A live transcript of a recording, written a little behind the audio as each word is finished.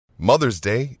Mother's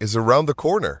Day is around the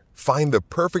corner. Find the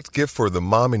perfect gift for the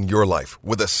mom in your life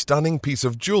with a stunning piece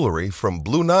of jewelry from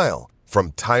Blue Nile.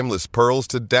 From timeless pearls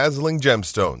to dazzling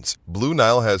gemstones, Blue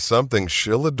Nile has something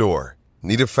she'll adore.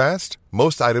 Need it fast?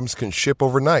 Most items can ship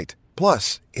overnight.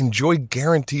 Plus, enjoy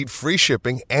guaranteed free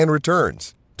shipping and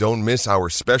returns. Don't miss our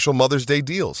special Mother's Day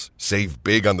deals. Save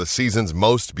big on the season's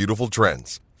most beautiful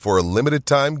trends. For a limited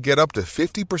time, get up to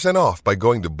 50% off by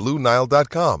going to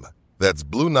BlueNile.com. That's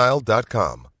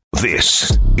BlueNile.com.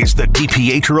 This is the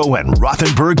DiPietro and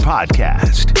Rothenberg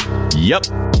podcast. Yep.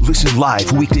 Listen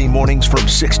live weekday mornings from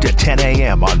 6 to 10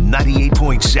 a.m. on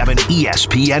 98.7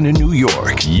 ESPN in New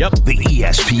York. Yep. The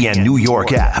ESPN New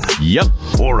York app. Yep.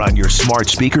 Or on your smart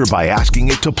speaker by asking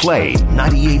it to play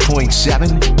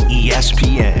 98.7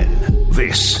 ESPN.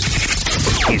 This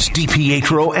is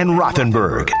DiPietro and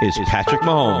Rothenberg. Is Patrick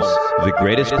Mahomes the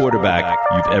greatest quarterback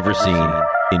you've ever seen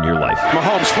in your life?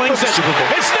 Mahomes flings it.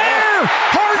 It's there!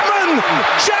 Hardman!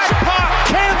 Jackpot!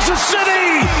 Kansas City!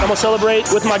 I'm going to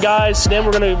celebrate with my guys. Then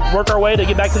we're going to work our way to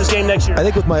get back to this game next year. I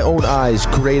think with my own eyes,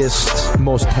 greatest,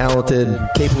 most talented,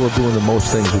 capable of doing the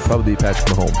most things would probably be Patrick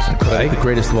Mahomes. Okay. The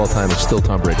greatest of all time is still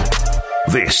Tom Brady.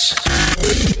 This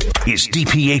is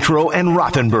DiPietro and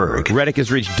Rothenberg. Reddick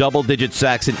has reached double-digit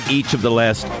sacks in each of the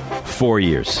last 4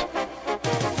 years.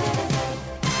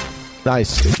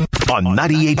 Nice. On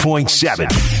 98.7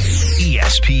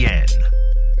 ESPN.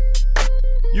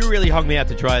 You really hung me out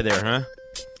to dry there, huh?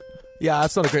 Yeah,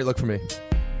 that's not a great look for me.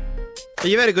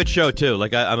 You've had a good show, too.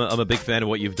 Like, I'm a big fan of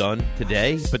what you've done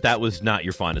today, but that was not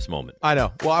your finest moment. I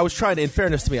know. Well, I was trying to, in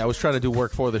fairness to me, I was trying to do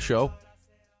work for the show.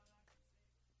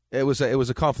 It was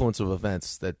a confluence of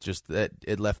events that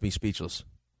it left me speechless.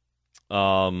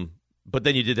 But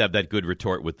then you did have that good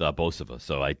retort with Bosova,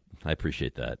 so I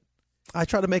appreciate that. I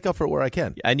try to make up for it where I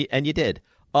can. And you did.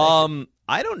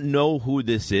 I don't know who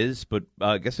this is, but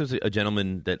I guess there's a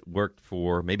gentleman that worked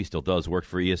for, maybe still does, work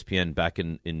for ESPN back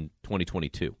in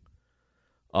 2022.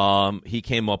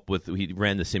 He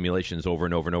ran the simulations over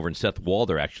and over and over, and Seth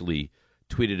Walder actually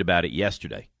tweeted about it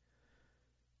yesterday.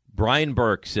 Brian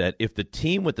Burke said, if the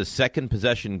team with the second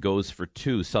possession goes for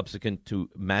two subsequent to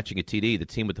matching a TD, the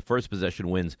team with the first possession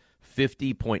wins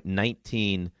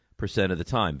 50.19% of the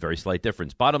time. Very slight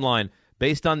difference. Bottom line,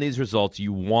 based on these results,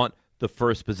 you want the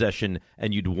first possession,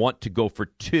 and you'd want to go for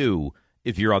two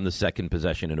if you're on the second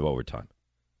possession in overtime.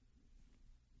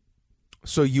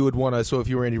 So you would want to. So if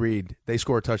you were Andy Reid, they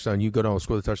score a touchdown, you go down,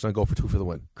 score the touchdown, go for two for the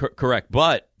win. Correct.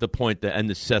 But the point that, and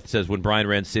the Seth says, when Brian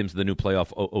ran Sims to the new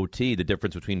playoff OT, the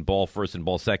difference between ball first and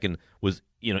ball second was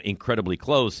incredibly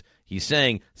close. He's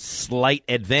saying slight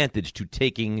advantage to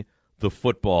taking the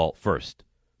football first.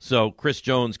 So Chris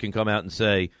Jones can come out and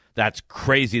say that's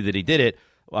crazy that he did it.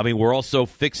 I mean, we're also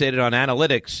fixated on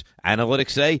analytics. Analytics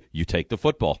say you take the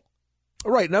football.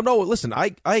 Right. Now, no, listen,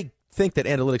 I think that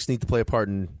analytics need to play a part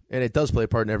in, and it does play a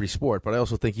part in every sport, but I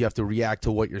also think you have to react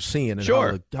to what you're seeing and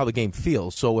how the game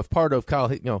feels. So if part of Kyle,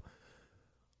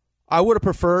 I would have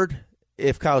preferred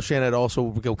if Kyle Shanahan had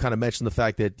also kind of mentioned the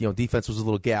fact that, defense was a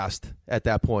little gassed at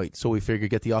that point. So we figured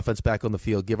get the offense back on the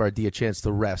field, give our D a chance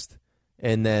to rest,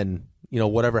 and then,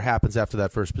 whatever happens after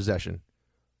that first possession.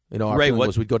 Our feeling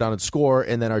was we'd go down and score,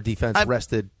 and then our defense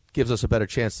rested, gives us a better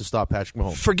chance to stop Patrick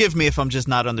Mahomes. Forgive me if I'm just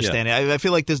not understanding. Yeah. I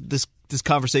feel like this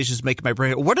conversation is making my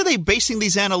brain. What are they basing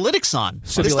these analytics on?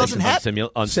 This doesn't happen.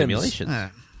 On simulations.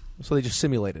 So they just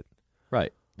simulate it.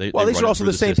 Right. These are also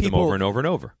the same people over and over and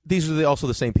over. These are also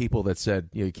the same people that said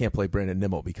you can't play Brandon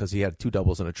Nimmo because he had two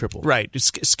doubles and a triple. Right.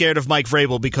 Scared of Mike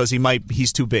Vrabel because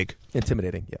he's too big.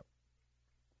 Intimidating. Yeah.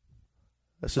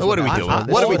 What are we doing?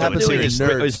 What are we doing?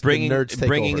 Is bringing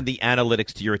the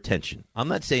analytics to your attention. I'm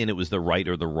not saying it was the right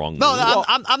or the wrong. No,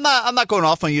 I'm not going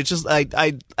off on you. Just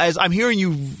as I'm hearing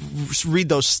you read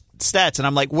those stats, and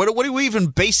I'm like, what are we even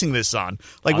basing this on?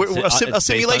 Like a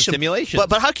simulation.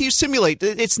 But how can you simulate?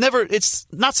 It's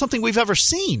not something we've ever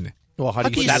seen. Well, how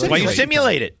do you? That's why you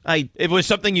simulate it. If it was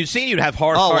something you've seen, you'd have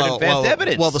hard and fast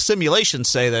evidence. Well, the simulations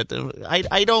say that.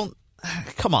 I don't.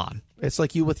 Come on. It's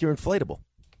like you with your inflatable.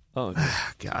 Oh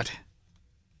God!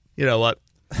 You know what?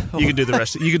 You can do the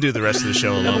rest. You can do the rest of the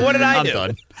show alone. What did I do?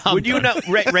 Done. Would you not,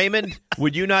 Raymond?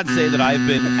 Would you not say that I've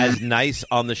been as nice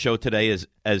on the show today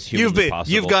as humanly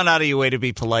possible? You've gone out of your way to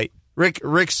be polite.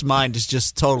 Rick's mind is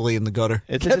just totally in the gutter.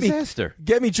 It's a disaster.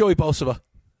 Get me Joey Bosa.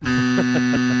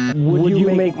 Would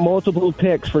you make multiple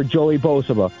picks for Joey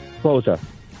Bosa?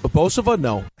 Bosa?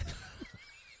 No.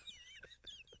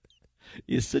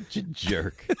 You're such a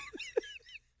jerk.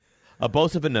 A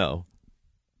Bosa, no.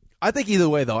 I think either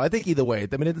way, though. I mean,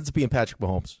 it ends up being Patrick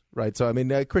Mahomes, right? So, I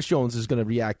mean, Chris Jones is going to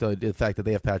react to the fact that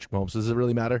they have Patrick Mahomes. Does it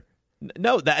really matter?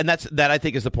 No, that I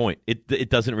think is the point. It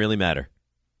doesn't really matter.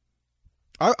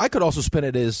 I could also spin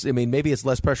it as, maybe it's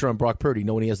less pressure on Brock Purdy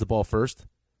knowing he has the ball first.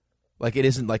 Like, it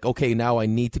isn't like, okay, now I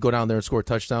need to go down there and score a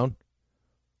touchdown.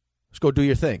 Just go do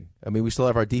your thing. We still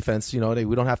have our defense. We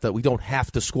don't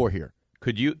have to score here.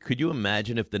 Could you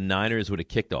imagine if the Niners would have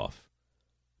kicked off?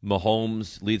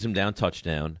 Mahomes leads them down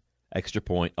touchdown, extra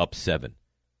point, up 7.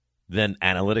 Then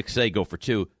analytics say go for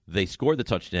 2. They scored the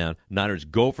touchdown. Niners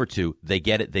go for 2. They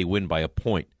get it. They win by a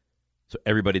point. So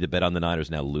everybody that bet on the Niners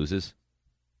now loses.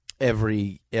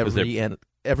 Every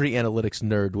analytics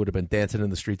nerd would have been dancing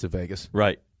in the streets of Vegas.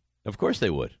 Right. Of course they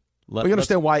would. You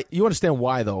understand why? You understand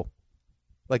why, though?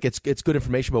 Like, it's good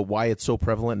information about why it's so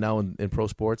prevalent now in pro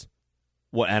sports.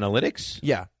 What, analytics?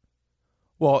 Yeah.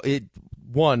 Well, it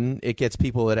gets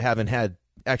people that haven't had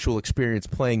actual experience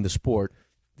playing the sport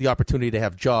the opportunity to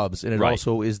have jobs, and it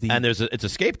also is and it's a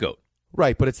scapegoat.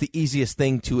 Right, but it's the easiest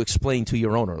thing to explain to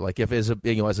your owner. Like, if as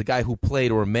a guy who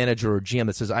played, or a manager or GM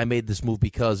that says, I made this move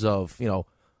because of,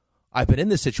 I've been in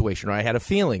this situation, or I had a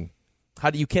feeling.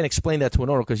 You can't explain that to an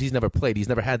owner because he's never played. He's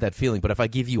never had that feeling. But if I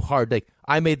give you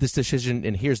I made this decision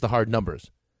and here's the hard numbers,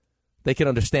 they can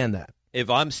understand that. If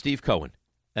I'm Steve Cohen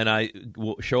and I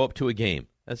will show up to a game,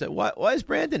 I said, why is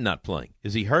Brandon not playing?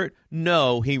 Is he hurt?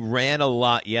 No, he ran a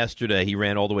lot yesterday. He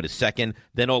ran all the way to second,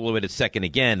 then all the way to second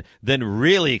again, then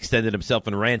really extended himself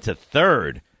and ran to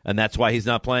third, and that's why he's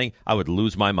not playing. I would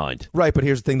lose my mind. Right, but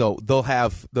here's the thing, though. They'll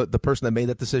have the person that made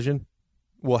that decision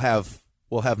will have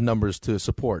numbers to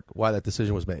support why that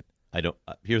decision was made.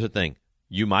 Here's the thing.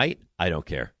 You might. I don't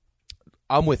care.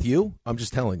 I'm with you. I'm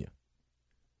just telling you.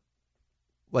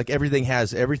 Like, every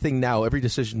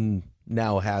decision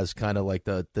now has kind of like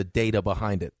the data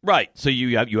behind it. Right. So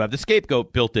you have the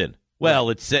scapegoat built in. Well,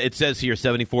 it says here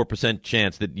 74%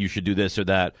 chance that you should do this or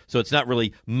that. So it's not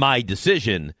really my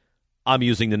decision. I'm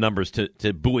using the numbers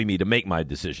to buoy me to make my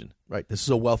decision. Right. This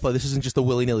isn't just a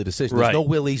willy-nilly decision. There's no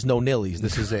willies, no nillies.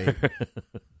 This is a...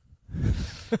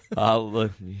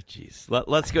 Jeez.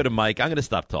 Let's go to Mike. I'm going to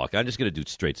stop talking. I'm just going to do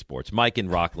straight sports. Mike in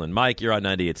Rockland. Mike, you're on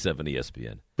 98.7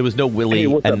 ESPN. There was no Willie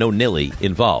and no Nilly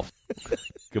involved.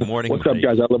 Good morning. What's up,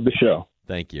 guys? I love the show.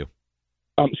 Thank you.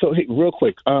 So, hey, real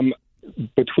quick,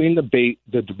 between the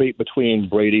debate between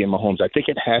Brady and Mahomes, I think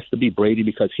it has to be Brady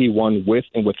because he won with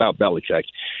and without Belichick.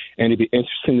 And it'd be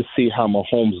interesting to see how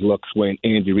Mahomes looks when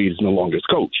Andy Reid is no longer his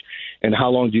coach. And how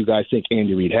long do you guys think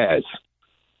Andy Reid has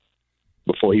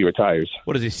before he retires?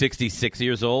 What is he, 66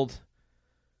 years old?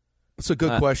 That's a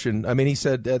good question. He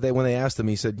said that when they asked him,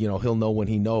 he said, he'll know when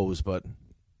he knows, but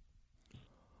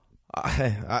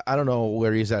I don't know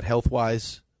where he's at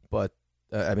health-wise, but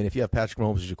if you have Patrick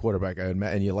Mahomes as your quarterback,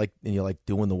 and you like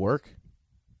doing the work,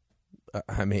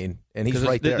 and he's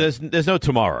right there. There's no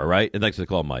tomorrow, right? And thanks for the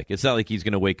call, Mike. It's not like he's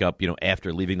going to wake up,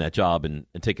 after leaving that job and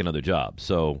take another job.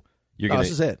 So this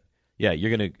is it. Yeah,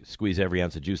 you're going to squeeze every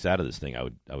ounce of juice out of this thing.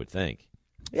 I would think.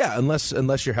 Yeah,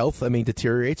 unless your health,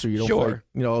 deteriorates, or you don't, sure.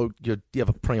 you have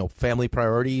a family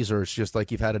priorities, or it's just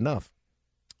like you've had enough.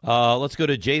 Let's go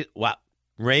to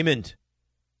Raymond,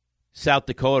 South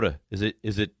Dakota.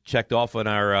 Is it checked off on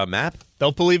our map?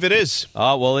 Don't believe it is.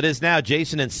 Oh, well, it is now.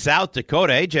 Jason in South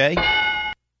Dakota. Hey, Jay.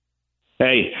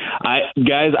 Hey,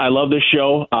 guys, I love this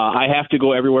show. I have to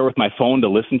go everywhere with my phone to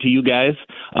listen to you guys.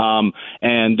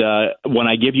 And when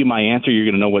I give you my answer, you're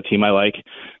going to know what team I like.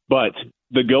 But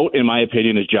the GOAT, in my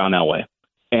opinion, is John Elway.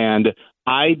 And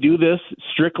I do this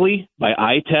strictly by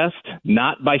eye test,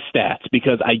 not by stats,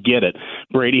 because I get it.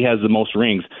 Brady has the most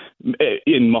rings.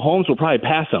 And Mahomes will probably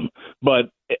pass him.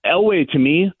 But Elway, to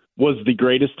me, was the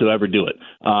greatest to ever do it.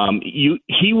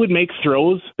 He would make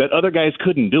throws that other guys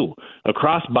couldn't do. A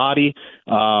cross body,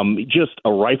 just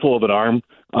a rifle of an arm.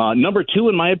 Number 2,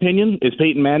 in my opinion, is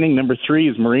Peyton Manning. Number 3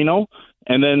 is Marino.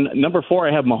 And then number 4,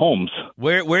 I have Mahomes.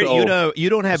 You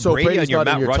don't have Brady on your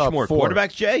Mount Rushmore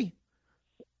quarterbacks, Jay?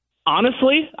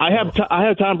 Honestly, I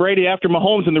have Tom Brady after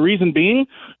Mahomes, and the reason being,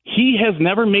 he has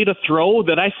never made a throw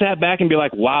that I sat back and be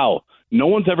like, wow, no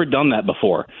one's ever done that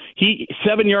before.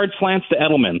 7-yard slants to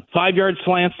Edelman, 5-yard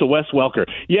slants to Wes Welker.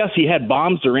 Yes, he had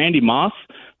bombs to Randy Moss,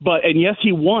 and yes,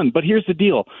 he won. But here's the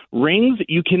deal. Rings,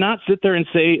 you cannot sit there and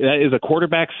say that is a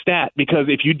quarterback stat, because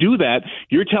if you do that,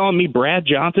 you're telling me Brad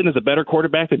Johnson is a better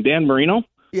quarterback than Dan Marino?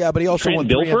 Yeah, but he also won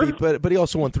 3 MVPs, but he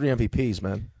also won 3 MVPs,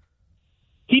 man.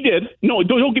 He did. No,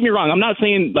 don't get me wrong. I'm not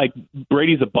saying like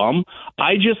Brady's a bum.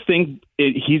 I just think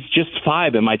he's just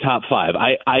 5 in my top 5.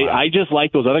 I just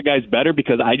like those other guys better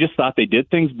because I just thought they did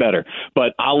things better.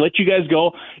 But I'll let you guys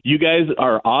go. You guys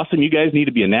are awesome. You guys need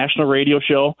to be a national radio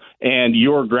show. And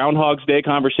your Groundhog's Day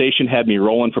conversation had me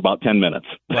rolling for about 10 minutes.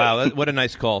 Wow, what a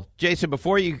nice call. Jason,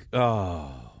 before you...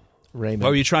 Raymond. What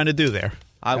were you trying to do there?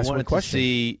 I wanted to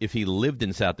see if he lived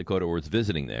in South Dakota or was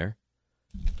visiting there.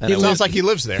 It sounds like he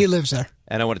lives there. He lives there.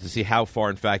 And I wanted to see how far,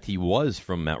 in fact, he was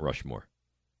from Mount Rushmore.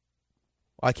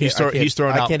 I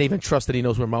can't even trust that he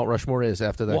knows where Mount Rushmore is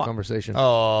after that conversation.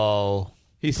 Oh,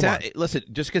 listen.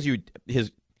 Just because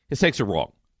his takes are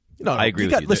wrong. No, I agree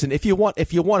with you. Listen, if you want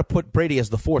to put Brady as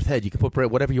the fourth head, you can put Brady,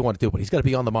 whatever you want to do, but he's got to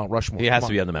be on the Mount Rushmore. He has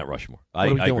to be on the Mount Rushmore. I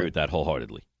agree with that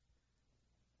wholeheartedly.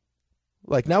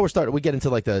 Like now we get into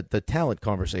like the talent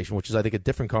conversation, which is I think a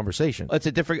different conversation. It's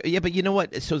a different, but you know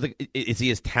what? So is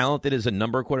he as talented as a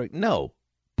number quarterback? No,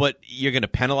 but you're going to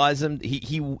penalize him.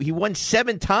 He won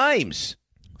 7 times.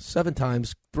 7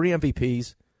 times, 3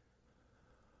 MVPs.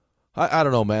 I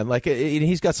don't know, man. Like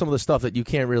he's got some of the stuff that you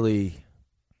can't really.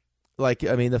 Like,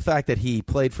 I mean, the fact that he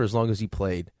played for as long as he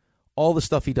played, all the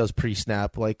stuff he does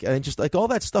pre-snap, and just like all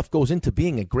that stuff goes into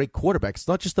being a great quarterback. It's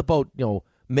not just about,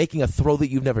 making a throw that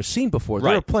you've never seen before.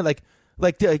 Right. They're playing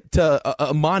like to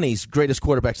Amani's greatest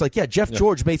quarterbacks. Like, Jeff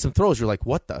George made some throws. You're like,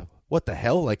 what the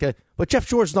hell? But Jeff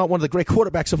George is not one of the great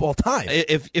quarterbacks of all time.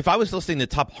 If I was listing the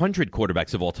top 100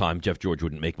 quarterbacks of all time, Jeff George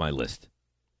wouldn't make my list.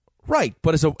 Right,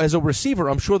 but as a receiver,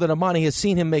 I'm sure that Amani has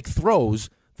seen him make throws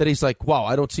that he's like, wow,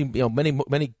 I don't see,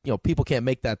 many people can't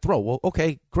make that throw. Well,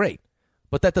 okay, great.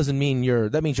 But that doesn't mean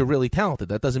that means you're really talented.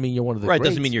 That doesn't mean you're one of the greats. Right,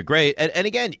 doesn't mean you're great. And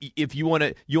again, if you want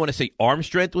to say arm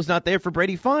strength was not there for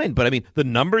Brady, fine. But I mean, the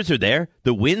numbers are there,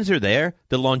 the wins are there,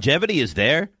 the longevity is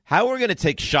there. How are we going to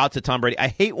take shots at Tom Brady? I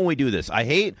hate when we do this. I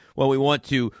hate when we want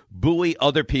to buoy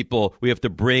other people. We have to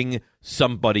bring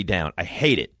somebody down. I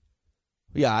hate it.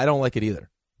 Yeah, I don't like it either.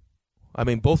 I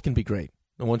mean, both can be great.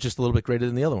 And one's just a little bit greater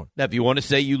than the other one. Now, if you want to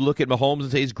say you look at Mahomes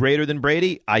and say he's greater than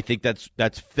Brady, I think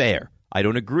that's fair. I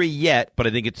don't agree yet, but I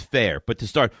think it's fair. But to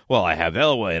start, well, I have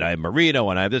Elway and I have Marino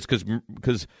and I have this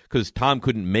because Tom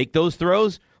couldn't make those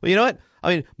throws. Well, you know what?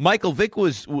 I mean, Michael Vick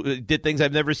did things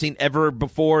I've never seen ever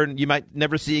before, and you might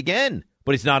never see again.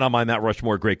 But he's not on my Mount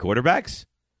Rushmore great quarterbacks.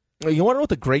 You want to know what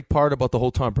the great part about the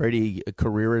whole Tom Brady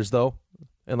career is, though,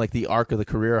 and like the arc of the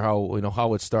career,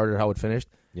 how it started, how it finished.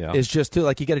 Yeah, is just to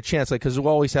you get a chance, because we'll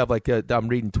always have I'm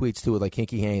reading tweets too, like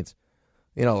Hinkie Haynes.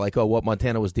 What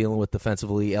Montana was dealing with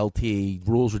defensively, LT,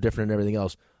 rules were different and everything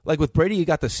else. Like with Brady, you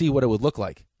got to see what it would look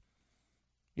like.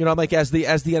 As the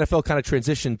NFL kind of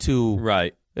transitioned to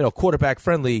right, quarterback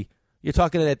friendly, you're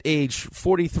talking at age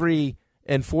 43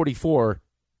 and 44,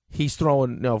 he's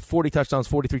throwing 40 touchdowns,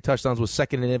 43 touchdowns, was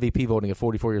second in MVP voting at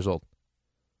 44 years old.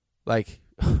 Like,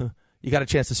 you got a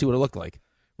chance to see what it looked like.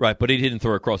 Right, but he didn't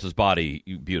throw across his body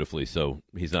beautifully, so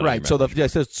he's not right. So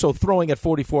throwing at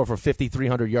 44 for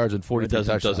 5,300 yards and 43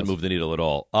 touchdowns doesn't move the needle at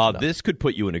all. No. This could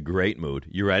put you in a great mood.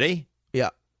 You ready? Yeah.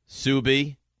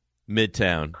 Subi,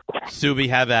 Midtown. Subi,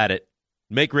 have at it.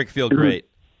 Make Rick feel great.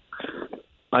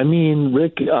 I mean,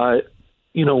 Rick, something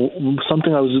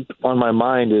I was on my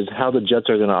mind is how the Jets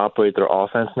are going to operate their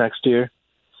offense next year.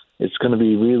 It's going to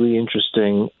be really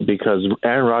interesting because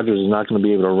Aaron Rodgers is not going to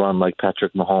be able to run like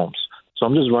Patrick Mahomes. So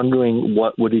I'm just wondering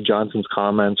what Woody Johnson's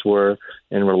comments were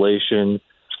in relation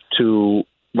to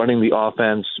running the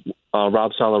offense,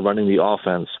 Rob Saleh running the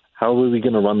offense. How are we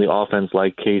going to run the offense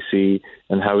like KC,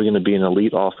 and how are we going to be an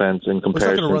elite offense in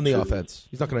comparison? He's not going to run the offense.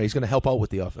 He's going to help out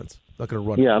with the offense. Not going to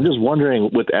run. Yeah, I'm just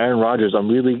wondering with Aaron Rodgers. I'm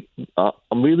really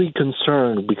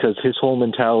concerned because his whole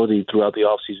mentality throughout the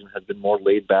offseason has been more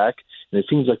laid back, and it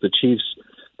seems like the Chiefs,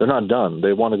 they're not done.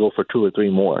 They want to go for 2 or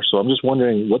 3 more. So I'm just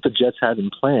wondering what the Jets had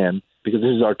in plan, because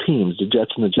this is our teams, the Jets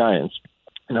and the Giants.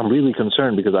 And I'm really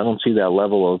concerned because I don't see that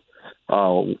level of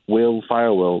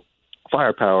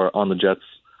firepower on the Jets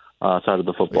side of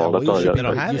the football. That's all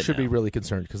you should be really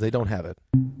concerned because they don't have it.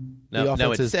 The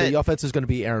offense is going to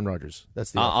be Aaron Rodgers.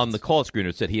 That's the offense. On the call screener,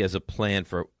 it said he has a plan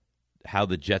for how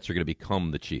the Jets are going to become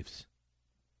the Chiefs.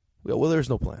 Well, there's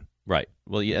no plan. Right.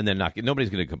 Well, yeah, and then nobody's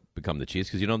going to become the Chiefs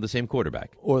because you don't have the same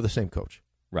quarterback or the same coach.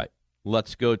 Right.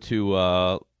 Let's go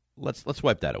to let's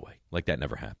wipe that away like that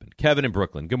never happened. Kevin in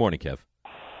Brooklyn. Good morning, Kev.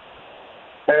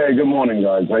 Hey, good morning,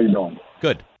 guys. How you doing?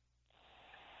 Good.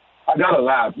 I gotta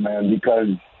laugh, man, because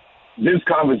this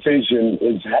conversation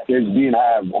is being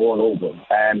had all over,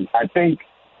 and I think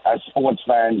as sports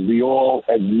fans, we all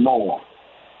ignore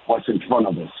what's in front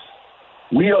of us.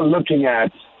 We are looking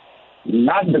at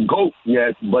not the GOAT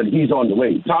yet, but he's on the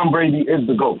way. Tom Brady is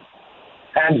the GOAT,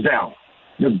 hands down.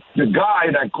 The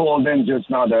guy that called in just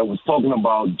now that was talking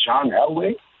about John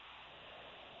Elway,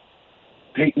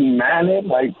 Peyton Manning,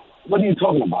 what are you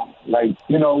talking about?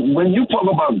 When you talk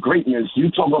about greatness, you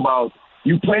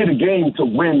play the game to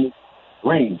win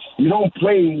rings. You don't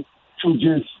play to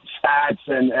just stats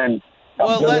and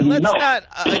Well, let's not,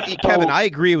 Kevin. I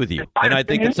agree with you, and I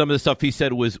think that some of the stuff he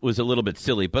said was a little bit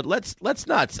silly. But let's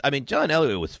not. I mean, John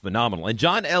Elway was phenomenal, and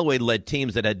John Elway led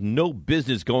teams that had no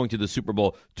business going to the Super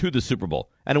Bowl,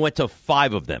 and went to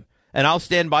 5 of them. And I'll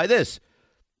stand by this.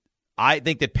 I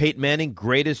think that Peyton Manning,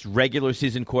 greatest regular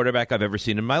season quarterback I've ever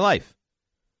seen in my life.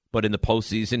 But in the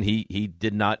postseason, he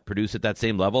did not produce at that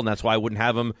same level, and that's why I wouldn't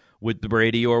have him with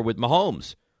Brady or with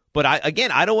Mahomes. But I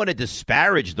don't want to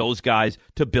disparage those guys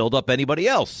to build up anybody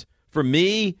else. For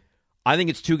me, I think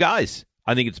it's 2 guys.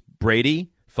 I think it's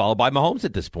Brady followed by Mahomes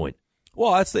at this point.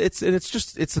 Well, it's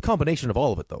the combination of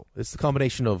all of it, though. It's the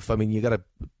combination of,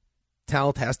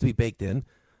 talent has to be baked in,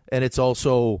 and it's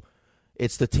also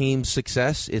it's the team's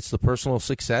success, it's the personal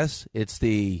success, it's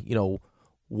the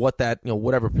what that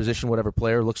whatever position, whatever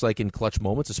player looks like in clutch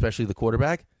moments, especially the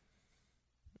quarterback.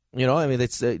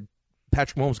 It's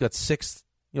Patrick Mahomes got 6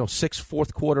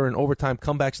 fourth quarter and overtime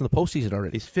comebacks in the postseason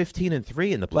already. He's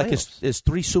 15-3 in the playoffs. Like his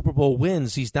 3 Super Bowl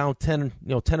wins, he's down 10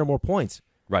 or more points,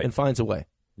 right, and finds a way.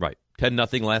 Right,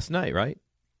 10-0 last night, right?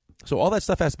 So all that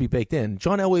stuff has to be baked in.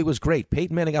 John Elway was great.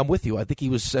 Peyton Manning, I'm with you. I think he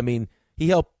was. He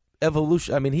helped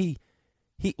evolution. He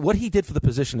what he did for the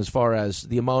position as far as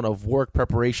the amount of work,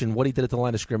 preparation, what he did at the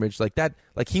line of scrimmage, like that,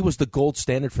 like he was the gold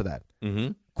standard for that.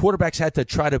 Mm-hmm. Quarterbacks had to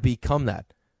try to become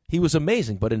that. He was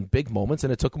amazing, but in big moments,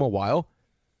 and it took him a while.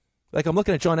 Like, I'm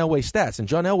looking at John Elway's stats, and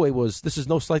John Elway this is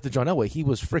no slight to John Elway, he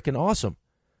was freaking awesome.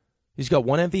 He's got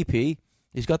 1 MVP.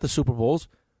 He's got the Super Bowls.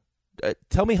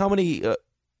 Tell me how many,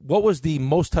 what was the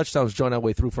most touchdowns John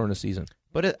Elway threw for in a season?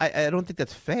 But I don't think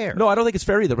that's fair. No, I don't think it's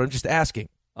fair either, but I'm just asking.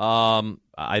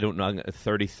 I don't know,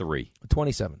 33.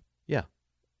 27. Yeah.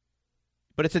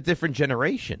 But it's a different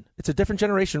generation. It's a different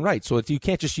generation, right? So you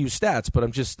can't just use stats, but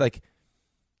I'm just like,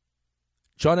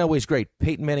 John Elway's great.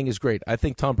 Peyton Manning is great. I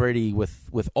think Tom Brady,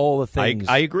 with all the things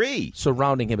I agree,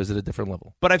 surrounding him, is at a different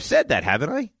level. But I've said that, haven't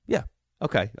I? Yeah.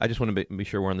 Okay. I just want to be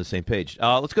sure we're on the same page.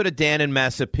 Let's go to Dan in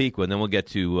Massapequa, and then we'll get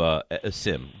to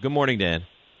Sim. Good morning, Dan.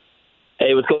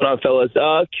 Hey, what's going on, fellas?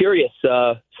 Curious.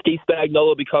 Steve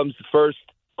Spagnuolo becomes the first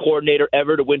coordinator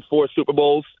ever to win 4 Super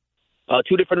Bowls,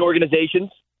 2 different organizations.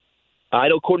 I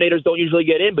know coordinators don't usually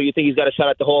get in, but you think he's got a shot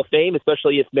at the Hall of Fame,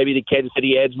 especially if maybe the Kansas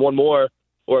City adds one more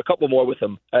or a couple more with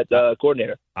him at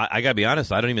coordinator. I got to be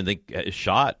honest, I don't even think a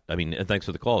shot. I mean, thanks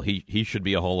for the call. He should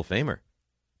be a Hall of Famer.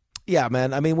 Yeah,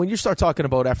 man. I mean, when you start talking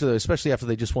about especially after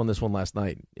they just won this one last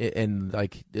night, and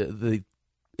like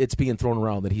it's being thrown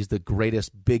around that he's the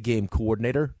greatest big game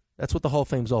coordinator, that's what the Hall of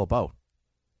Fame's all about.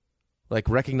 Like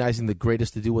recognizing the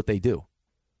greatest to do what they do.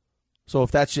 So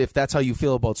if that's how you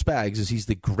feel about Spags, is he's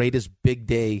the greatest big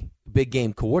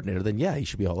game coordinator, then yeah, he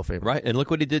should be Hall of Famer. Right, and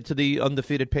look what he did to the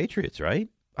undefeated Patriots, right?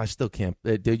 I still can't.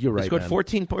 Dude, you're right, he scored man.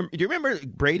 14 points. Do you remember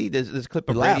Brady? There's a clip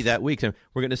of Brady that week. Saying,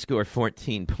 we're going to score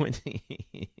 14 points.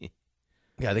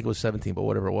 Yeah, I think it was 17, but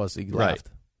whatever it was, he laughed.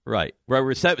 Right.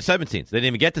 We're 17. They didn't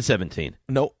even get to 17.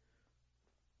 Nope.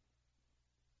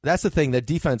 That's the thing. That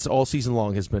defense all season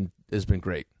long has been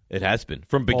great. It has been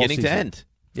from beginning to end.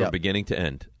 From beginning to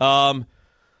end. All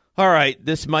right,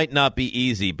 this might not be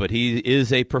easy, but he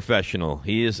is a professional.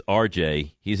 He is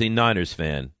RJ. He's a Niners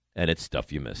fan, and it's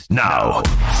stuff you missed. Now.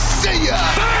 See ya!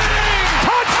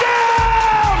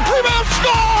 Touchdown! Rebound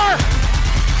score!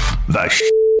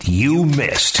 The you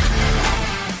missed.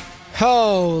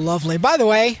 Oh, lovely. By the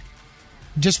way,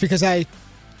 just because I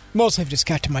mostly have just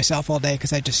kept to myself all day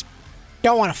because I just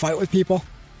don't want to fight with people.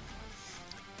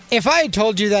 If I had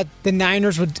told you that the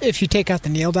Niners would, if you take out the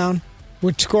kneel down,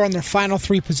 would score on their final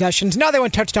 3 possessions. Now they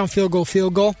went touchdown, field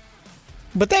goal.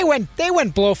 But they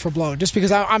went blow for blow just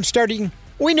because I'm starting.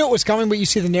 We knew it was coming, but you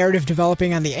see the narrative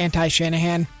developing on the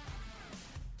anti-Shanahan.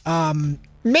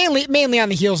 Mainly on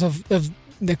the heels of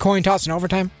the coin toss and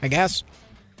overtime, I guess.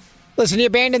 Listen, he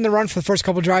abandoned the run for the first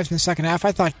couple drives in the second half.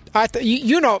 I thought I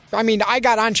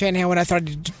got on Shanahan when I thought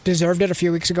he deserved it a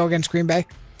few weeks ago against Green Bay.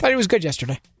 Thought he was good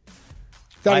yesterday.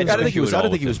 I didn't think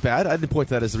he was bad. I didn't point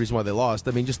to that as the reason why they lost.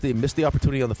 I mean, just they missed the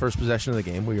opportunity on the first possession of the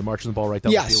game where you're marching the ball right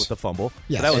down the field with the fumble.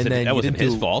 Yes. That wasn't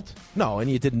his fault. No, and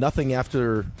you did nothing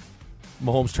after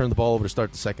Mahomes turned the ball over to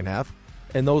start the second half.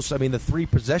 And the 3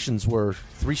 possessions were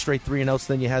 3 straight 3-and-outs.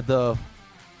 Then you had the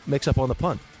mix-up on the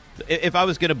punt. If I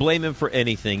was going to blame him for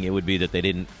anything, it would be that they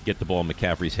didn't get the ball in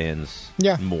McCaffrey's hands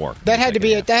more. That had to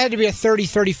be a 30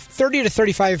 to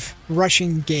 35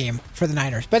 rushing game for the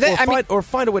Niners. But or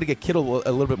find a way to get Kittle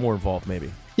a little bit more involved,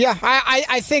 maybe. Yeah,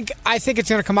 I think it's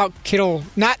going to come out Kittle,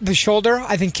 not the shoulder.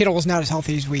 I think Kittle is not as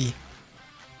healthy as we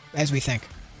think.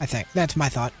 I think that's my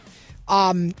thought.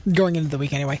 Going into the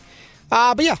week anyway.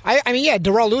 But yeah,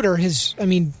 Darrell Luter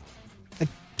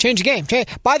changed the game.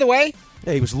 By the way,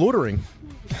 yeah, he was loitering.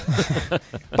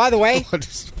 By the way,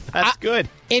 That's good.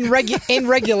 In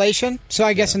regulation, so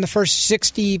I guess in the first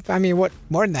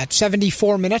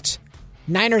 74 minutes,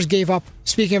 Niners gave up,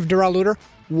 speaking of Darrell Luter,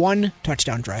 1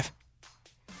 touchdown drive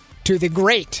to the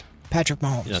great Patrick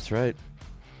Mahomes. That's right.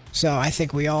 So I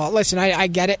think we all... Listen, I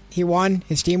get it. He won.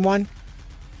 His team won.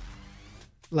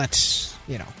 Let's,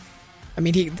 he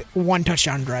 1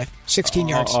 touchdown drive, 16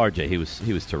 yards. RJ,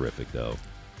 he was terrific, though.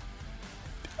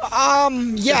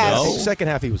 Yeah. No. Second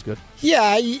half, he was good.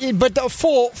 Yeah, but the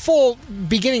full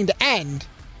beginning to end.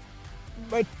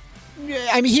 But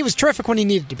he was terrific when he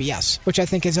needed to be. Yes, which I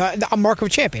think is a mark of a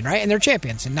champion, right? And they're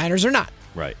champions, and Niners are not.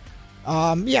 Right.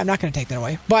 I'm not going to take that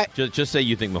away. But just say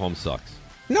you think Mahomes sucks.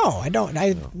 No, I don't.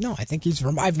 I think he's.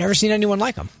 I've never seen anyone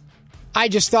like him. I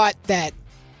just thought that.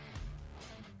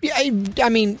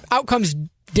 Outcomes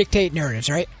dictate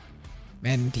narratives, right?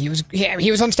 And he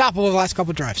was unstoppable the last couple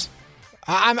of drives.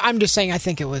 I'm just saying. I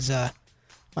think it was. I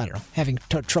don't know, having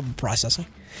trouble processing.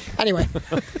 Anyway,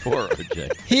 poor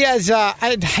RJ. He has.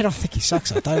 I don't think he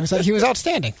sucks. I thought he was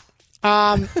outstanding.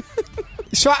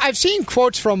 So I've seen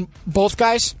quotes from both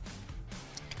guys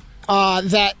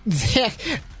that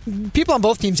people on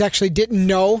both teams actually didn't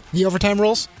know the overtime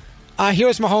rules. Here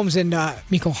was Mahomes and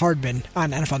Mecole Hardman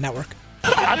on NFL Network.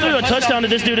 I threw a touchdown to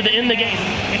this dude at the end of the game,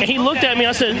 and he looked at me.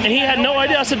 I said, and he had no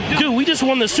idea. I said, "Dude, we just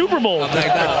won the Super Bowl."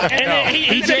 And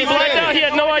he said he blacked out. He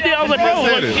had no idea. I was like, "Bro,"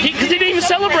 because he didn't even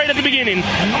celebrate at the beginning.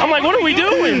 I'm like, "What are we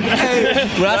doing?"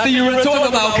 Well, I think you were talking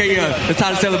about it's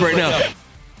time to celebrate now.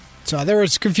 So there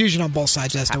was confusion on both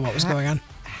sides as to what was going on.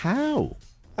 How?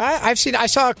 I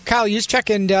saw Kyle Juszczyk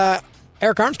and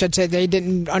Eric Armstead say they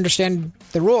didn't understand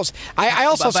the rules. I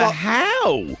also saw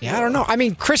how. Yeah, I don't know.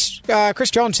 Chris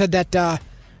Jones said that the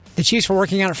Chiefs were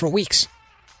working on it for weeks.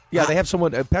 Yeah, they have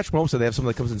someone. Patrick Mahomes said they have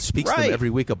someone that comes and speaks to them every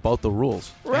week about the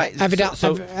rules. Right. Evidently,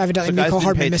 Mecole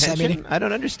Hardman missed that meeting. I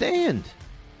don't understand.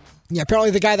 Yeah, apparently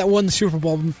the guy that won the Super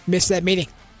Bowl missed that meeting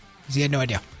because he had no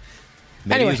idea.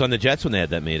 Maybe he was on the Jets when they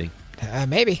had that meeting.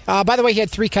 Maybe. By the way, he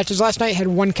had 3 catches last night. Had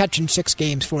 1 catch in 6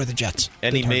 games for the Jets.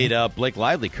 And he made Blake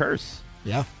Lively curse.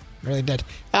 Yeah, really did.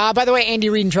 By the way, Andy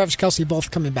Reid and Travis Kelce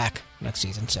both coming back next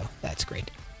season, so that's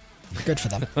great. Good for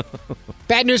them.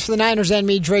 Bad news for the Niners and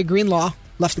me. Dre Greenlaw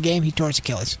left the game. He tore his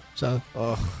Achilles. So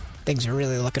things are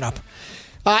really looking up.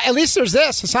 At least there's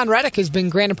this. Hassan Reddick has been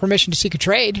granted permission to seek a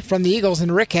trade from the Eagles,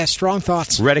 and Rick has strong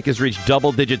thoughts. Reddick has reached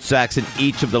double-digit sacks in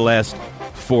each of the last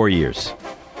 4 years.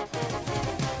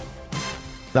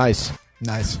 Nice.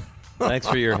 Thanks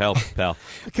for your help, pal.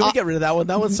 Can we get rid of that one?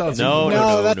 That one sounds...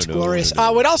 No, that's glorious.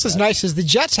 What else is nice is the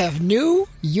Jets have new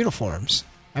uniforms.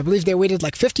 I believe they waited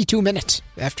like 52 minutes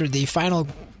after the final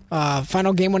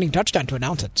game-winning touchdown to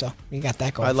announce it. So you got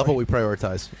that going. I love what we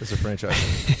prioritize as a franchise.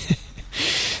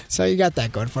 So you got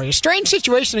that going for you. Strange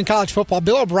situation in college football.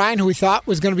 Bill O'Brien, who we thought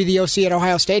was going to be the OC at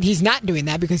Ohio State, he's not doing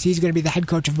that because he's going to be the head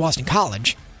coach of Boston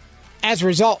College. As a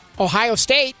result, Ohio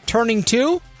State turning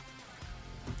to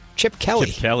Chip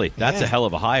Kelly. That's a hell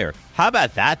of a hire. How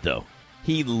about that, though?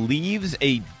 He leaves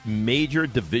a major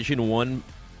Division I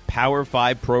Power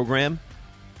 5 program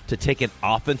to take an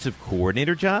offensive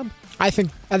coordinator job? I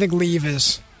think leave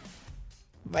is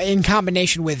in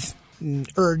combination with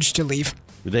urge to leave.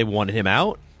 They wanted him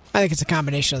out? I think it's a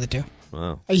combination of the two.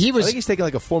 Wow. I think he's taking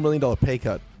like a $4 million pay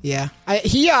cut. Yeah.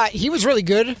 He was really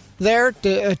good there,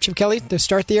 Chip Kelly, to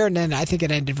start the year, and then I think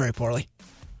it ended very poorly.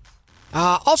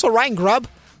 Also, Ryan Grubb,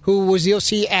 who was the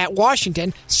OC at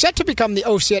Washington, set to become the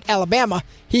OC at Alabama.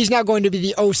 He's now going to be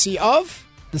the OC of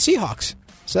the Seahawks.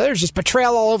 So there's just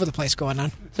betrayal all over the place going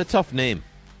on. It's a tough name.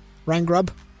 Ryan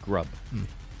Grubb? Grubb.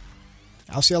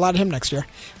 I'll see a lot of him next year.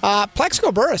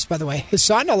 Plexico Burress, by the way, his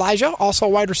son Elijah, also a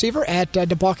wide receiver at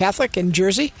DePaul Catholic in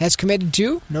Jersey, has committed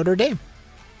to Notre Dame.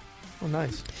 Oh,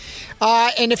 nice.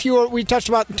 And we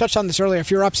touched on this earlier.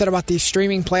 If you were upset about the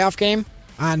streaming playoff game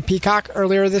on Peacock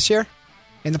earlier this year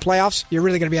in the playoffs, you're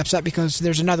really going to be upset because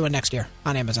there's another one next year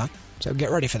on Amazon. So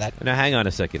get ready for that. Now, hang on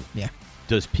a second. Yeah.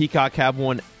 Does Peacock have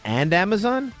one and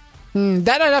Amazon?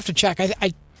 That I'd have to check.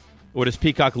 Or does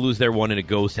Peacock lose their one and it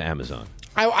goes to Amazon?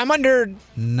 I'm under...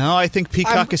 No, I think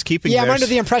Peacock is keeping theirs. I'm under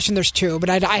the impression there's 2, but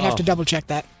I'd have to double-check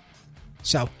that.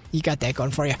 So, you got that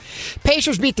going for you.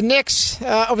 Pacers beat the Knicks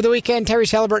over the weekend.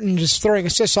 Tyrese Halliburton just throwing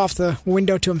assists off the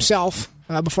window to himself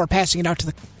before passing it out to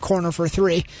the corner for a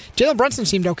 3. Jalen Brunson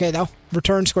seemed okay, though.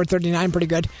 Return, scored 39, pretty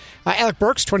good. Alec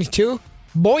Burks, 22.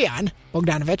 Bojan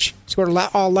Bogdanovic scored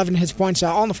all 11 of his points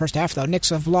all in the first half, though. Knicks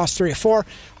have lost 3 of 4.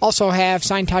 Also have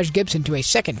signed Taj Gibson to a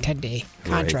second 10-day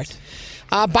contract.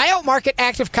 Buyout market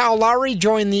active Kyle Lowry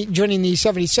joining the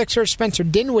 76ers. Spencer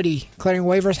Dinwiddie clearing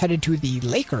waivers, headed to the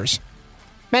Lakers.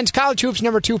 Men's college hoops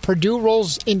number 2, Purdue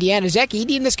rolls Indiana. Zach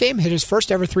Edey in this game hit his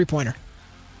first ever 3-pointer.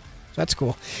 That's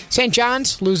cool. St.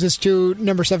 John's loses to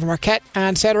number 7 Marquette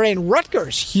on Saturday, and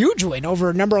Rutgers, huge win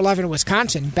over number 11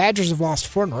 Wisconsin. Badgers have lost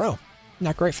 4 in a row.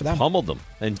 Not great for them. Pummeled them,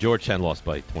 and Georgetown lost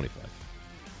by 25.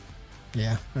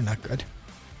 Yeah, they're not good.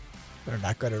 They're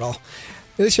not good at all.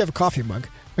 At least you have a coffee mug.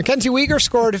 Mackenzie Weegar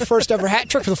scored his first ever hat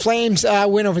trick for the Flames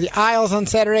win over the Isles on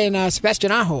Saturday, and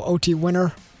Sebastian Aho, OT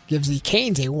winner, gives the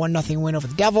Canes a 1-0 win over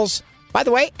the Devils. By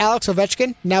the way, Alex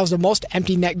Ovechkin now has the most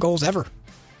empty net goals ever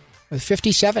with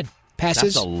 57.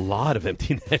 Passes. That's a lot of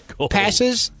empty net goals.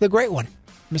 Passes the great one,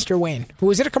 Mr. Wayne, who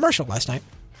was in a commercial last night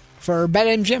for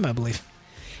BetMGM, I believe.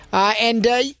 And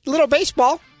little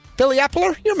baseball, Billy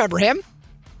Epler, you remember him.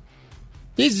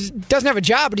 He doesn't have a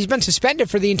job, but he's been suspended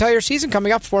for the entire season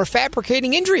coming up for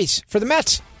fabricating injuries for the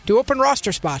Mets to open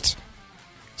roster spots.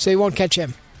 So you won't catch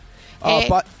him.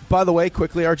 By the way,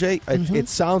 quickly, RJ, it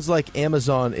sounds like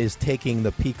Amazon is taking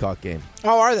the Peacock game.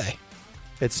 Oh, are they?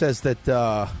 It says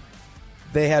that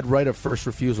they had right of first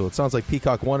refusal. It sounds like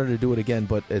Peacock wanted to do it again,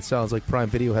 but it sounds like Prime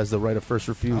Video has the right of first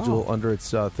refusal under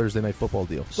its Thursday Night Football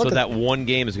deal. So that one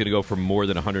game is going to go for more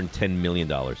than $110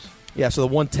 million. Yeah, so the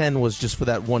 110 was just for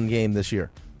that one game this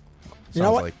year. You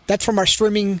know what? That's from our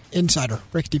streaming insider,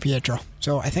 Rick DiPietro.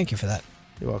 So I thank you for that.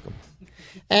 You're welcome.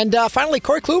 And finally,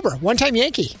 Corey Kluber, one-time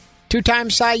Yankee, 2-time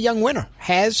Cy Young winner,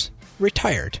 has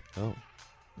retired. Oh.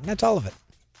 And that's all of it.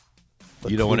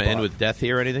 You don't want to end with death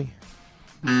here or anything?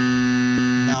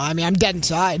 No, I mean, I'm dead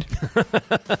inside.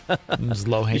 It's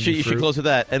low-hanging fruit. You should close with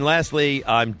that. And lastly,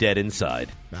 I'm dead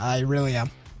inside. I really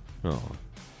am. Oh,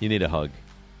 you need a hug.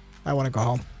 I want to go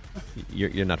home.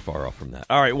 You're not far off from that.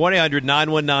 All right,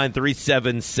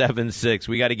 1-800-919-3776.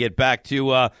 We got to get back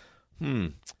to,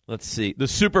 let's see, the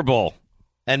Super Bowl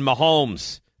and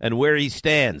Mahomes and where he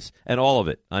stands and all of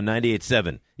it on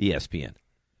 98.7 ESPN.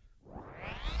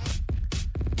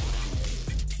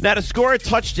 Now, to score a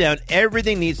touchdown,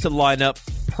 everything needs to line up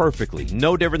perfectly.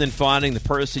 No different than finding the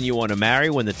person you want to marry.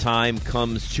 When the time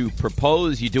comes to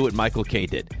propose, you do what Michael Kay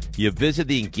did. You visit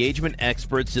the engagement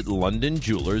experts at London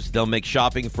Jewelers. They'll make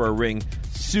shopping for a ring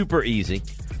super easy.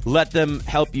 Let them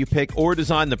help you pick or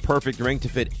design the perfect ring to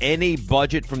fit any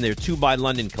budget from their 2 by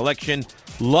London collection.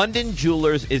 London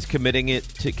Jewelers is committed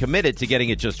to getting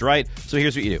it just right. So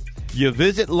here's what you do. You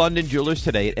visit London Jewelers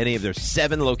today at any of their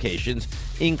 7 locations,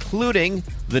 including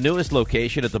the newest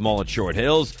location at the mall at Short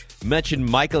Hills. Mention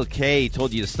Michael Kay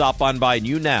told you to stop on by, and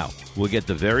you now will get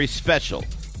the very special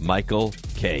Michael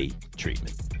Kay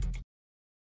treatment.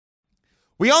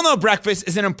 We all know breakfast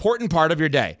is an important part of your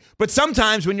day, but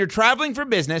sometimes when you're traveling for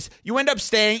business, you end up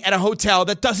staying at a hotel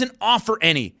that doesn't offer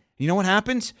any. You know what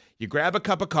happens? You grab a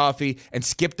cup of coffee and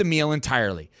skip the meal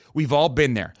entirely. We've all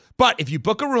been there. But if you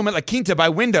book a room at La Quinta by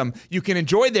Wyndham, you can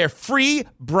enjoy their free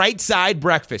Bright Side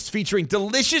breakfast featuring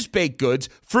delicious baked goods,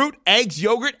 fruit, eggs,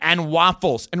 yogurt, and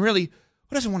waffles. And really,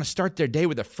 who doesn't want to start their day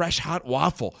with a fresh hot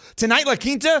waffle? Tonight, La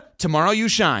Quinta, tomorrow you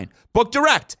shine. Book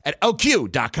direct at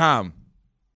LQ.com.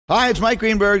 Hi, it's Mike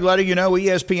Greenberg letting you know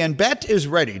ESPN Bet is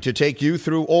ready to take you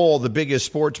through all the biggest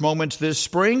sports moments this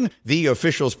spring. The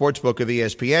official sportsbook of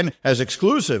ESPN has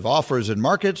exclusive offers and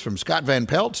markets from Scott Van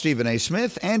Pelt, Stephen A.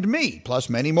 Smith, and me, plus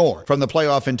many more. From the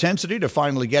playoff intensity to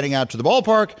finally getting out to the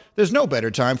ballpark, there's no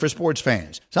better time for sports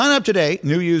fans. Sign up today.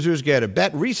 New users get a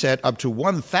bet reset up to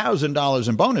 $1,000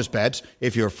 in bonus bets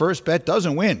if your first bet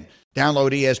doesn't win.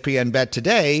 Download ESPN Bet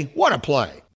today. What a play.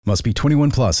 Must be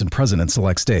 21 plus and present in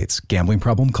select states. Gambling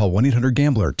problem? Call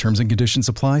 1-800-GAMBLER. Terms and conditions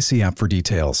apply. See app for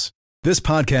details. This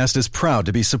podcast is proud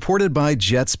to be supported by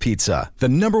Jets Pizza, the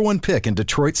 #1 pick in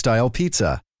Detroit-style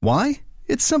pizza. Why?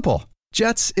 It's simple.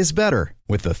 Jets is better.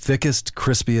 With the thickest,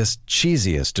 crispiest,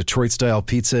 cheesiest Detroit-style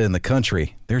pizza in the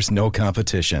country, there's no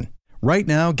competition. Right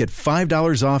now, get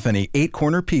 $5 off any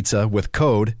 8-corner pizza with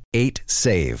code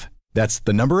 8SAVE. That's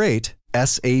the number 8,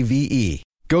 S-A-V-E.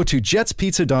 Go to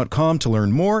jetspizza.com to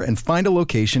learn more and find a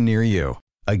location near you.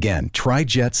 Again, try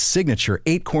Jet's signature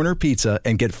 8-corner pizza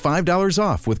and get $5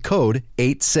 off with code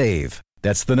 8SAVE.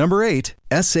 That's the number 8,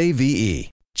 S-A-V-E.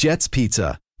 Jet's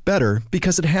Pizza. Better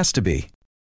because it has to be.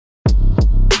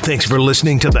 Thanks for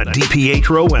listening to the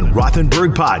DiPietro and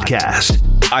Rothenberg podcast.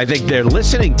 I think they're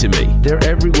listening to me. They're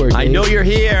everywhere, Dave. I know you're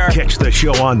here. Catch the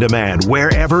show on demand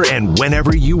wherever and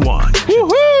whenever you want.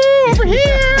 Woohoo! Over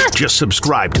here! Just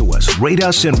subscribe to us, rate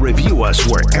us, and review us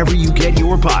wherever you get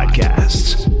your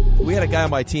podcasts. We had a guy on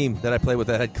my team that I played with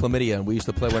that had chlamydia, and we used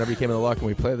to play whenever he came in the locker room.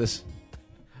 We play this.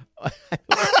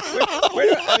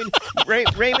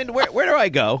 Raymond, where do I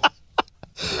go?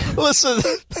 Listen,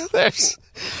 there's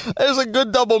a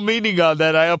good double meaning on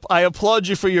that. I applaud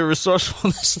you for your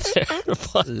resourcefulness there.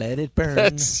 Let it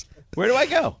burn. Where do I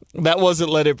go? That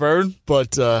wasn't Let It Burn,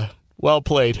 but well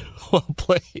played. Well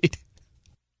played.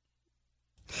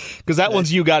 Because that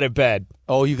one's you got it bad.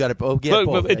 Oh, you got it. Oh, yeah,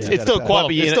 but it still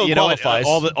qualifies.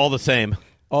 All the same.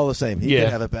 All the same. He did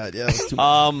have it bad. Yeah, it was too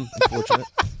unfortunate.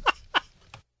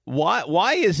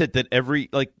 Why is it that every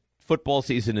football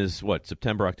season is what,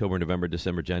 September, October, November,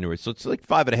 December, January? So it's like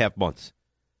 5.5 months,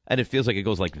 and it feels like it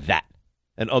goes like that.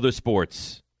 And other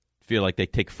sports feel like they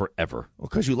take forever. Well,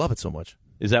 because you love it so much.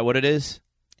 Is that what it is?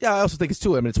 Yeah, I also think it's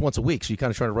too. I mean, it's once a week, so you're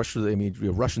kind of trying to rush through.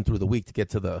 You're rushing through the week to get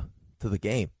to the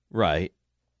game. Right.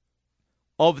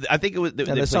 I think it was. And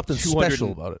there's something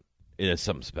special about it. It is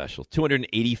something special.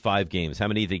 285 games. How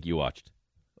many do you think you watched?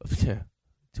 Yeah,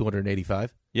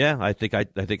 285. Yeah, I think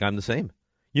I'm the same.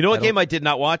 You know what game I did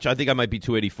not watch? I think I might be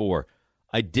 284.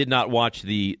 I did not watch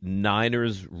the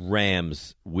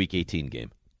Niners-Rams Week 18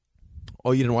 game.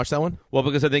 Oh, you didn't watch that one? Well,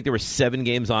 because I think there were 7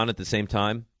 games on at the same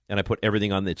time, and I put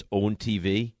everything on its own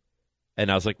TV,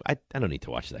 and I was like, I don't need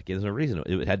to watch that game. There's no reason.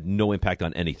 It had no impact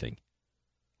on anything.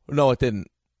 No, it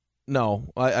didn't.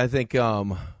 No, I think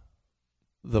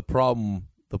the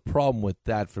problem with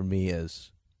that for me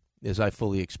is I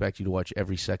fully expect you to watch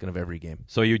every second of every game.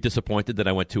 So you're disappointed that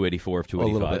I went 284 of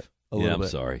 285? A little bit. I'm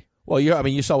sorry. Well,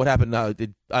 you saw what happened.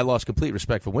 I lost complete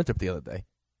respect for Winthrop the other day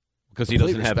because he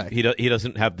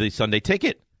doesn't have the Sunday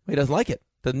ticket. He doesn't like it.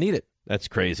 Doesn't need it. That's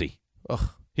crazy. Ugh.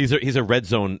 He's a red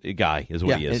zone guy, is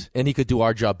what he is. And he could do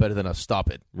our job better than us. Stop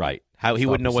it. Right. How he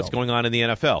wouldn't know what's going on in the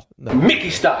NFL. No. Mickey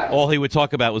style. All he would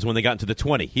talk about was when they got into the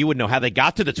 20. He wouldn't know how they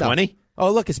got to the 20. No.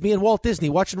 Oh, look, it's me and Walt Disney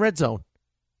watching Red Zone.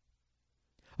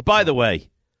 By the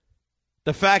way,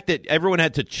 the fact that everyone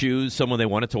had to choose someone they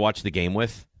wanted to watch the game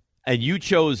with, and you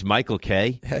chose Michael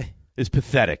Kay, is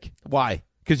pathetic. Why?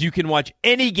 Because you can watch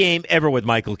any game ever with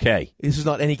Michael Kay. This is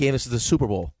not any game. This is the Super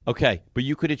Bowl. Okay, but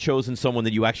you could have chosen someone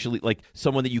that you actually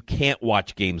someone that you can't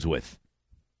watch games with.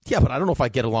 Yeah, but I don't know if I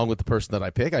get along with the person that I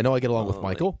pick. I know I get along with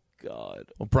Michael. God.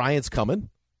 Well, Brian's coming.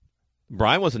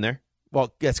 Brian wasn't there.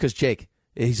 Well, that's because Jake.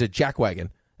 He's a jackwagon.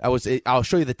 I'll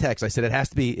show you the text. I said it has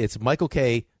to be. It's Michael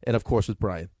Kay and of course with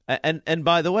Brian. And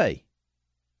by the way,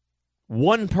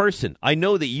 one person. I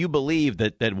know that you believe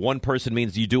that one person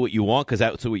means you do what you want because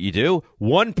that's what you do.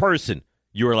 One person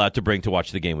you're allowed to bring to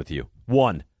watch the game with you.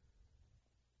 One.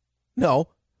 No.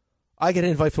 I get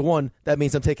an invite for one. That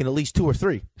means I'm taking at least 2 or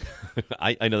 3.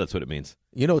 I know that's what it means.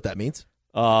 You know what that means.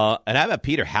 And how about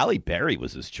Peter? Halle Berry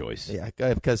was his choice. Yeah,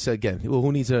 because, again,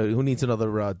 who needs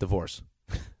another divorce?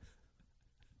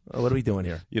 What are we doing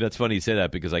here? You know, it's funny you say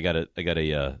that because I got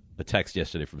a text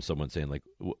yesterday from someone saying, like,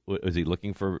 is he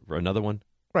looking for another one?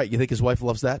 Right. You think his wife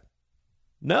loves that?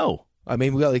 No. I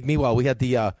mean, meanwhile, we had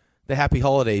the Happy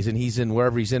Holidays, and he's in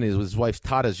wherever he's in with his wife's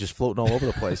tatas just floating all over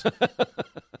the place.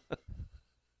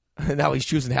 And now he's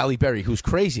choosing Halle Berry, who's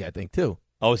crazy, I think, too.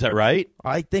 Oh, is that right?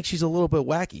 I think she's a little bit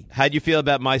wacky. How'd you feel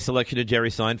about my selection of Jerry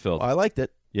Seinfeld? I liked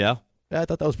it. Yeah? Yeah, I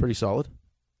thought that was pretty solid.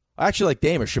 I actually like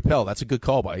Damer Chappelle. That's a good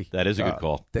call by That is a good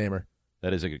call. Damer.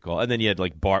 That is a good call. And then you had,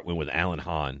 like, Bart went with Alan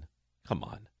Hahn. Come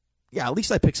on. Yeah, at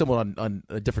least I picked someone on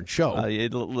a different show.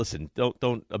 Listen,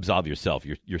 don't absolve yourself.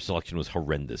 Your selection was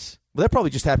horrendous. Well, they're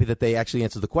probably just happy that they actually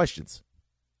answered the questions.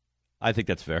 I think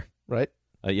that's fair. Right?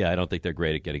 Yeah, I don't think they're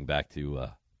great at getting back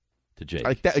to Jake.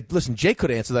 Listen, Jake could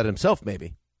answer that himself,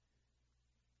 maybe.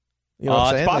 You know what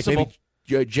I'm saying? It's possible. Like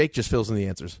maybe Jake just fills in the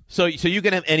answers. So you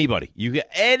can have anybody. You get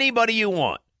anybody you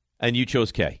want, and you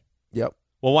chose Kay. Yep.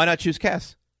 Well, why not choose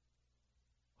Cass?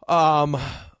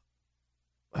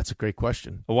 That's a great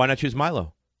question. Well, why not choose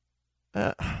Milo?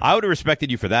 I would have respected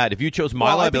you for that. If you chose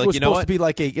Milo, I'd be like, you know what? It was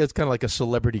supposed to be it's kind of like a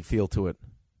celebrity feel to it.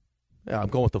 Yeah, I'm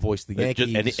going with the voice of the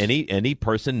Yankees. Any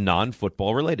person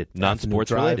non-football related,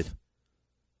 non-sports related.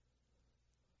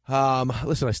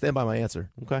 Listen, I stand by my answer.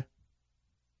 Okay.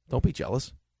 Don't be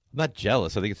jealous. I'm not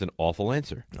jealous. I think it's an awful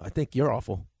answer. I think you're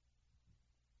awful.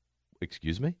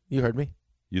 Excuse me? You heard me.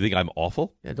 You think I'm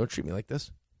awful? Yeah, don't treat me like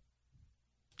this.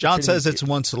 John says it's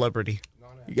one celebrity.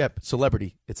 Yeah,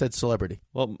 celebrity. It said celebrity.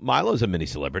 Well, Milo's a mini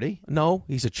celebrity. No,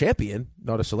 he's a champion,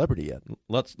 not a celebrity yet.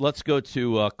 Let's go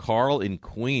to Carl in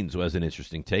Queens, who has an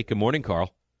interesting take. Good morning,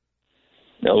 Carl.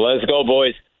 No, let's go,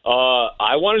 boys.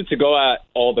 I wanted to go at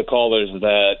all the callers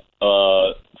that,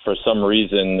 for some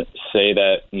reason, say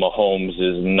that Mahomes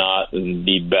is not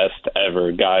the best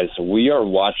ever. Guys, we are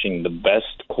watching the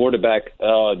best quarterback.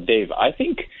 Dave, I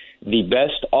think the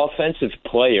best offensive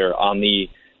player on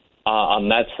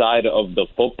that side of the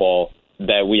football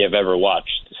that we have ever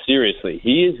watched. Seriously,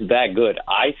 he is that good.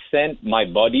 I sent my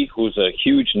buddy, who's a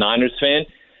huge Niners fan,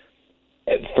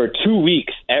 for 2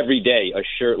 weeks every day a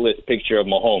shirtless picture of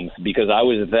Mahomes because I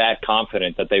was that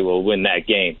confident that they will win that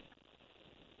game.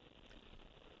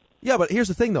 Yeah, but here's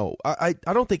the thing, though. I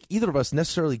don't think either of us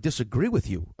necessarily disagree with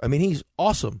you. I mean, he's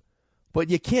awesome. But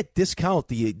you can't discount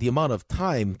the amount of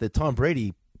time that Tom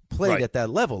Brady played at that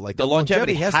level. Like the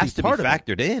longevity has to be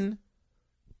factored in.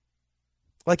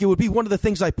 Like it would be one of the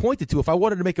things I pointed to if I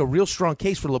wanted to make a real strong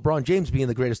case for LeBron James being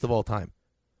the greatest of all time.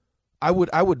 I would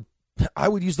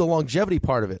use the longevity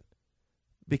part of it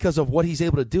because of what he's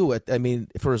able to do.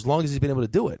 For as long as he's been able to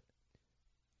do it.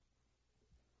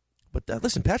 But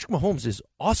listen, Patrick Mahomes is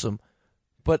awesome.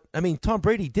 But Tom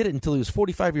Brady did it until he was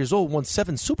 45 years old, won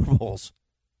 7 Super Bowls.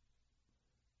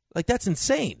 Like, that's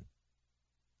insane.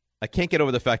 I can't get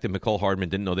over the fact that McCole Hardman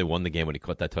didn't know they won the game when he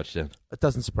caught that touchdown. It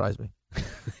doesn't surprise me.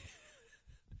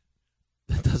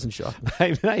 It doesn't shock me.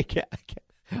 I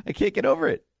can't get over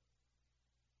it.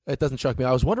 It doesn't shock me.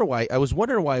 I was wondering why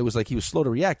it was like he was slow to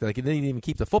react. Like he didn't even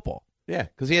keep the football. Yeah,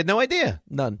 because he had no idea.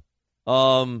 None.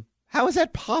 How is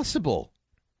that possible,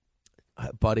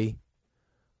 buddy?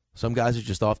 Some guys are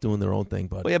just off doing their own thing,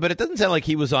 buddy. Well, yeah, but it doesn't sound like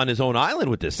he was on his own island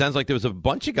with this. Sounds like there was a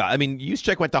bunch of guys.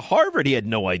 Juszczyk went to Harvard. He had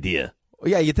no idea.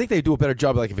 Yeah, you'd think they'd do a better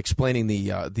job of explaining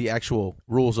the actual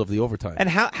rules of the overtime. And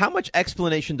how much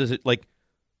explanation does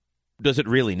it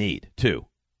really need, too?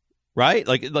 Right?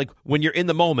 Like when you're in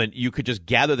the moment, you could just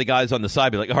gather the guys on the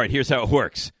side, be like, all right, here's how it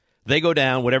works. They go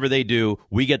down, whatever they do,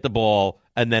 we get the ball,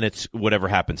 and then it's whatever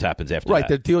happens after that.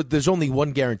 Right. There's only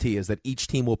one guarantee is that each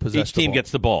team will possess each team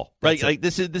gets the ball. Right? Like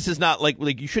this is not like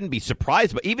you shouldn't be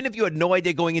surprised, but even if you had no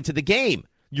idea going into the game,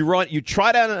 you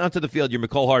trot out onto the field, you're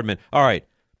McCole Hardman. All right,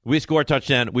 we score a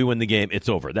touchdown, we win the game, it's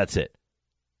over. That's it.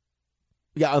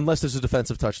 Yeah, unless there's a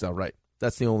defensive touchdown, right.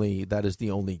 That is the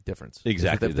only difference.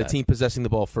 Exactly. If the team possessing the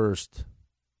ball first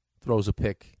throws a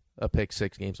pick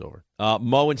 6, game's over.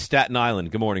 Mo in Staten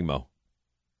Island. Good morning, Mo.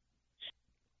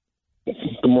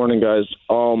 Good morning, guys.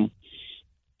 I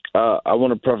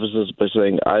want to preface this by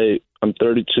saying I'm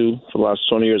 32. For the last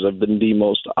 20 years, I've been the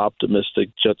most optimistic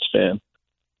Jets fan,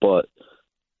 but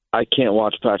I can't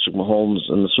watch Patrick Mahomes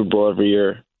in the Super Bowl every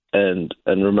year and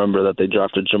remember that they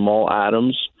drafted Jamal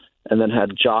Adams and then had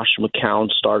Josh McCown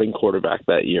starting quarterback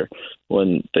that year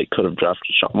when they could have drafted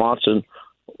Deshaun Watson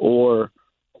or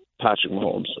Patrick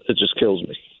Mahomes. It just kills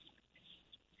me.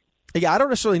 Yeah, I don't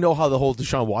necessarily know how the whole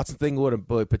Deshaun Watson thing would have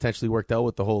potentially worked out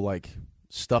with the whole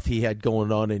stuff he had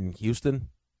going on in Houston.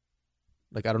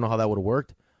 I don't know how that would have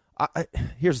worked.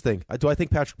 Here's the thing. Do I think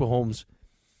Patrick Mahomes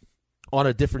on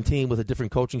a different team with a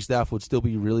different coaching staff would still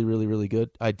be really, really, really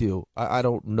good? I do. I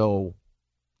don't know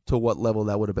to what level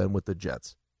that would have been with the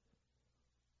Jets.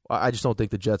 I just don't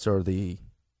think the Jets are the...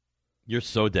 You're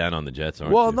so down on the Jets,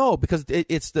 aren't you? Well, no, because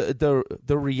it's the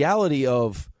reality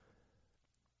of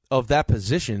that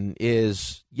position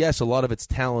is, yes, a lot of it's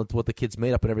talent, what the kid's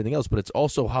made up and everything else, but it's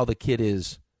also how the kid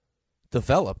is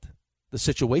developed, the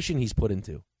situation he's put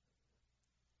into.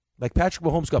 Patrick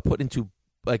Mahomes got put into,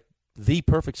 the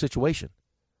perfect situation.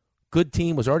 Good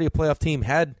team, was already a playoff team,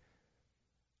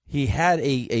 he had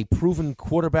a proven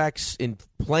quarterbacks in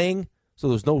playing, so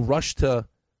there was no rush to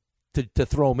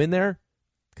throw him in there.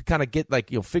 Could kind of get,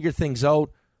 figure things out.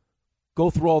 Go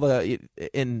through all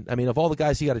of all the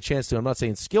guys he got a chance to, I'm not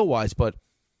saying skill-wise, but,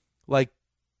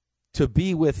 to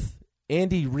be with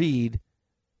Andy Reid,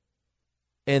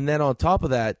 and then on top of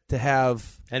that, to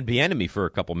have... And Bieniemy for a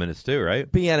couple minutes, too, right?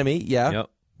 Bieniemy, yeah. Yep.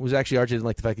 It was actually, RJ didn't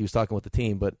like the fact he was talking with the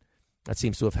team, but that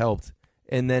seems to have helped.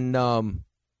 And then,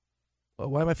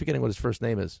 why am I forgetting what his first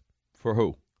name is? For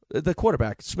who? The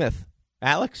quarterback, Smith.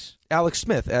 Alex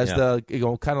Smith, as the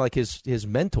kind of like his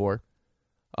mentor.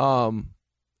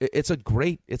 It's a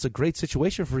great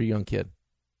situation for a young kid.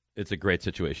 It's a great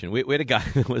situation. We had a guy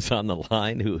who was on the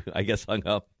line who I guess hung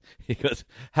up. He goes,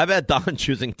 "How about Don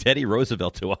choosing Teddy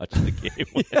Roosevelt to watch the game?"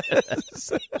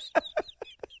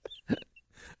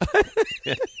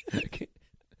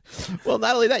 Well,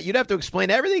 not only that, you'd have to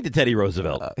explain everything to Teddy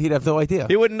Roosevelt. He'd have no idea.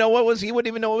 He wouldn't know he wouldn't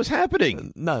even know what was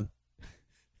happening. None.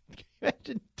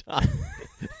 Imagine Don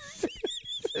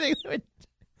sitting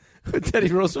with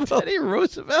Teddy Roosevelt. Teddy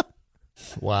Roosevelt.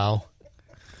 Wow.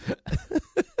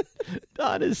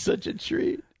 Don is such a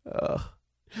treat.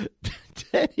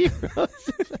 Teddy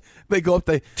Roosevelt. They go up.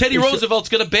 Teddy Roosevelt's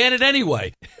going to ban it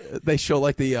anyway. They show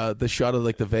the shot of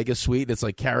the Vegas suite. And it's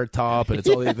like Carrot Top, and it's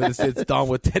all it's Don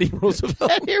with Teddy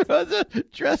Roosevelt. Teddy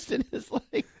Roosevelt dressed in his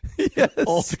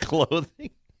old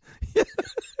clothing. Yeah.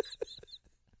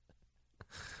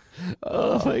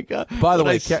 Oh my God! By the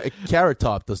way, Carrot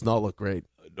Top does not look great.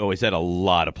 Oh, he's had a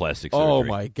lot of plastic surgery. Oh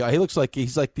my God, he's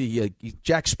like the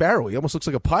Jack Sparrow. He almost looks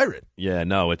like a pirate. Yeah,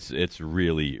 no, it's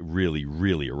really, really,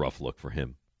 really a rough look for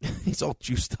him. He's all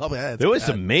juiced up. Man, there was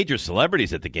some major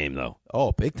celebrities at the game, though.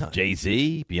 Oh, big time.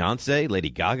 Jay-Z, Beyonce, Lady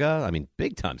Gaga. I mean,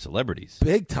 big time celebrities.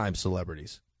 Big time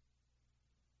celebrities.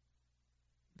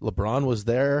 LeBron was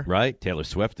there, right? Taylor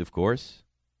Swift, of course.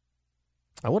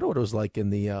 I wonder what it was like in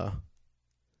the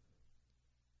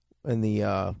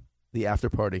after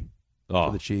party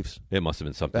for the Chiefs. It must have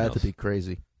been something else. Had to be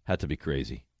crazy. Had to be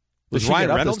crazy. Was Ryan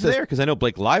Reynolds there? Because I know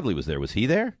Blake Lively was there. Was he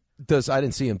there? I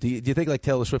didn't see him. Do you think like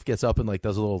Taylor Swift gets up and like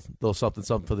does a little something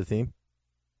for the team?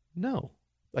 No.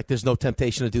 Like there's no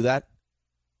temptation to do that?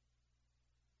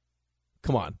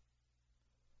 Come on.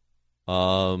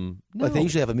 No. Like they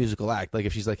usually have a musical act. Like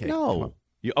if she's like, hey, no.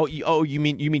 You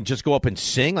mean just go up and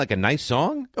sing like a nice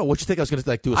song? Oh, what you think I was going to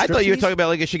like do? I thought you were talking about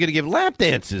like she going to give lap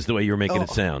dances the way you were making it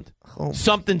sound.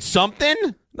 Something?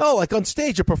 No, like on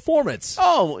stage, a performance.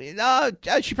 Oh,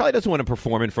 she probably doesn't want to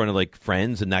perform in front of like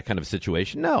friends and that kind of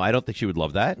situation. No, I don't think she would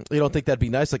love that. You don't think that'd be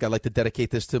nice? Like I'd like to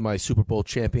dedicate this to my Super Bowl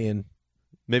champion.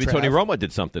 Maybe Tony Romo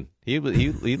did something. He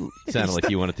sounded like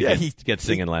he wanted to get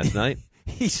singing last night.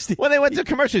 When they went to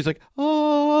commercial, he's like,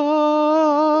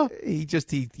 oh. He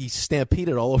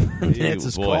stampeded all over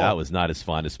Nance's call. Boy, that was not his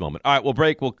finest moment. All right, we'll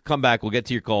break. We'll come back. We'll get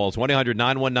to your calls.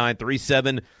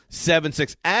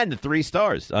 1-800-919-3776 and the 3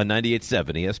 stars on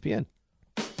 98.7 ESPN.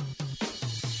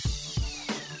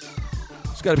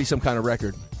 It's got to be some kind of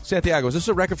record. Santiago, is this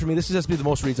a record for me? This has to be the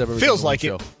most reads I've ever done. Feels like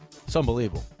it. It's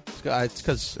unbelievable. It's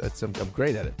because I'm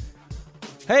great at it.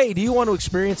 Hey, do you want to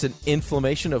experience an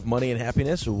inflammation of money and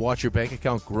happiness or watch your bank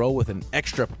account grow with an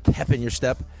extra pep in your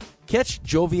step? Catch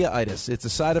Jovia-itis. It's a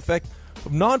side effect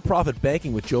of nonprofit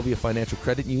banking with Jovia Financial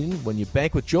Credit Union. When you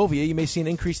bank with Jovia, you may see an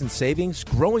increase in savings,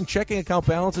 growing checking account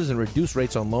balances, and reduced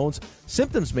rates on loans.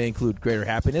 Symptoms may include greater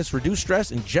happiness, reduced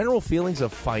stress, and general feelings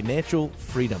of financial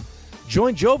freedom.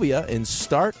 Join Jovia and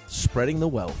start spreading the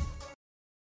wealth.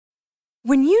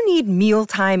 When you need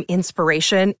mealtime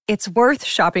inspiration, it's worth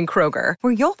shopping Kroger,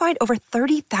 where you'll find over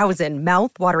 30,000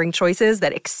 mouth-watering choices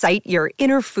that excite your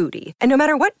inner foodie. And no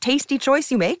matter what tasty choice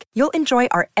you make, you'll enjoy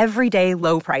our everyday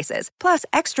low prices, plus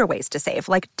extra ways to save,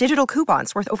 like digital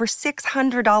coupons worth over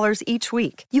 $600 each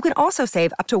week. You can also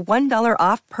save up to $1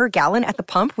 off per gallon at the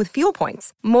pump with fuel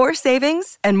points. More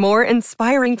savings and more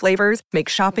inspiring flavors make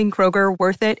shopping Kroger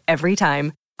worth it every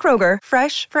time. Kroger,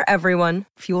 fresh for everyone.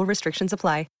 Fuel restrictions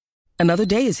apply. Another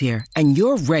day is here, and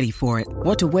you're ready for it.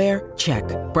 What to wear? Check.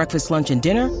 Breakfast, lunch, and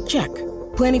dinner? Check.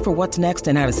 Planning for what's next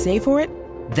and how to save for it?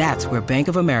 That's where Bank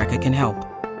of America can help.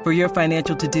 For your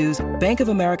financial to-dos, Bank of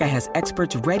America has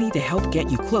experts ready to help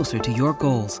get you closer to your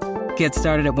goals. Get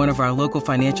started at one of our local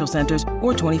financial centers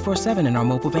or 24/7 in our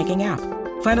mobile banking app.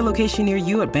 Find a location near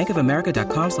you at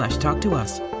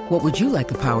bankofamerica.com/talktous. What would you like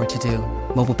the power to do?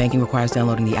 Mobile banking requires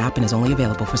downloading the app and is only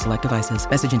available for select devices.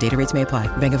 Message and data rates may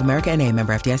apply. Bank of America N.A.,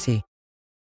 member FDIC.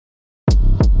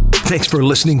 Thanks for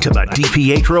listening to the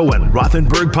DiPietro and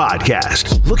Rothenberg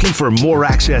podcast. Looking for more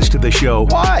access to the show?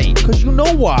 Why? Because you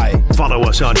know why. Follow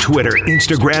us on Twitter,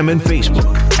 Instagram, and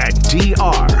Facebook at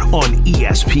DR on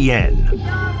ESPN.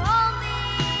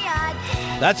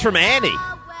 That's from Annie.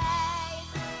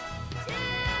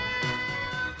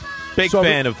 Big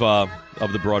fan of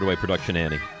the Broadway production,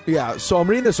 Annie. Yeah, so I'm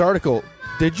reading this article.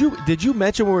 Did you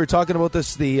mention when we were talking about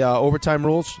this, the overtime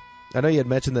rules? I know you had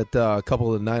mentioned that a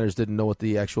couple of the Niners didn't know what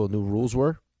the actual new rules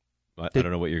were. I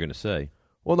don't know what you're going to say.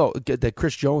 Well, no, that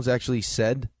Chris Jones actually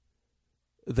said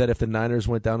that if the Niners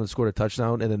went down and scored a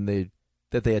touchdown, and then they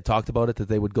had talked about it, that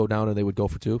they would go down and they would go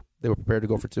for 2. They were prepared to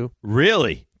go for 2.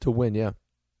 Really? To win, yeah.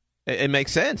 It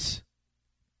makes sense.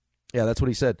 Yeah, that's what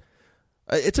he said.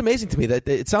 It's amazing to me that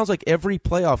it sounds like every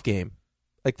playoff game,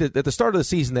 like at the start of the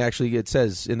season, it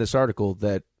says in this article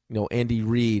that Andy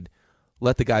Reid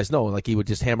let the guys know, like he would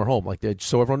just hammer home, like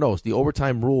so everyone knows the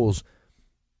overtime rules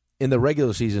in the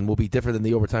regular season will be different than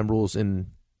the overtime rules in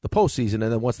the postseason.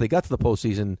 And then once they got to the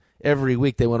postseason, every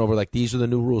week they went over like these are the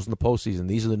new rules in the postseason.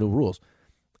 These are the new rules.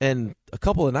 And a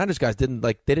couple of the Niners guys didn't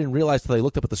realize until they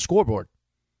looked up at the scoreboard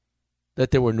that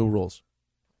there were new rules.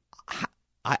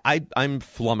 I'm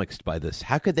flummoxed by this.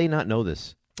 How could they not know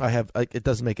this? It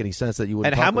doesn't make any sense that you would.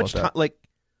 And how much time?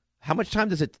 How much time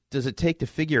does it take to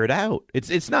figure it out?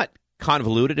 It's not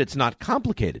convoluted. It's not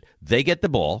complicated. They get the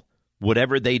ball,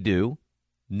 whatever they do,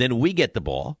 then we get the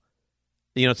ball.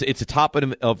 It's the top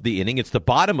of the inning. It's the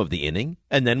bottom of the inning,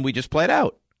 and then we just play it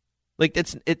out. Like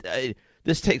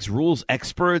this takes rules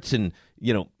experts and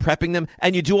prepping them,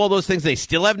 and you do all those things. They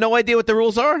still have no idea what the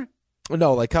rules are.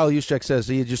 No, like Kyle Juszczyk says,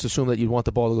 he just assumed that you'd want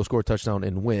the ball to go score a touchdown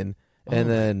and win. And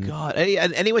then God,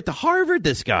 and he went to Harvard,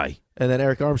 this guy. And then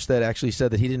Eric Armstead actually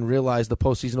said that he didn't realize the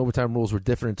postseason overtime rules were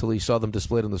different until he saw them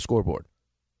displayed on the scoreboard.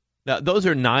 Now, those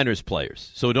are Niners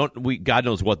players, so God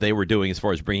knows what they were doing as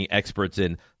far as bringing experts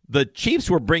in. The Chiefs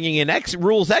were bringing in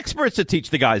rules experts to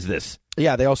teach the guys this.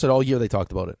 Yeah, they all said all year they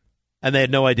talked about it. And they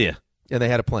had no idea. And they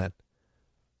had a plan.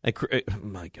 Oh,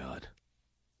 my God.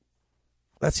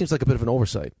 That seems like a bit of an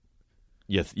oversight.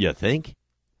 You think?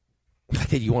 I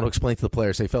think you want to explain to the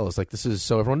players, say, fellas, like this is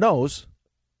so everyone knows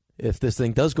if this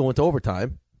thing does go into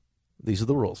overtime, these are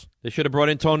the rules. They should have brought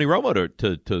in Tony Romo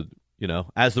to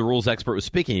as the rules expert was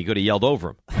speaking, he could have yelled over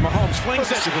him. Mahomes flings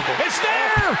it. It's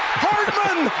there!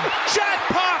 Hardman!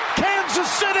 Jackpot!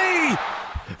 Kansas City!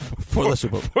 For the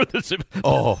Super Bowl. For the Super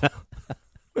Bowl.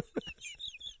 Oh.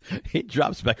 He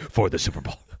drops back for the Super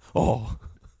Bowl. Oh.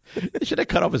 They should have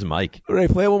cut off his mic. All right,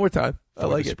 play it one more time. I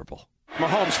like it. Super Bowl.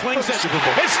 Mahomes flings it. It's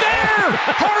there!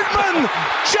 Hardman!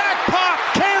 Jackpot!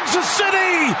 Kansas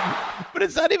City! But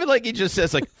it's not even like he just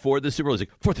says, like, for the Super Bowl. He's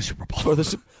like, for the Super Bowl.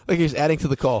 Like he's adding to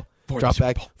the call. Drop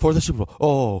back for the Super Bowl.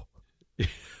 Oh.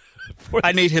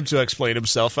 I need him to explain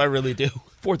himself. I really do.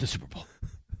 For the Super Bowl.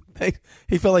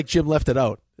 He felt like Jim left it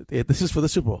out. This is for the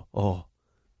Super Bowl. Oh.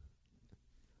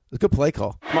 It's a good play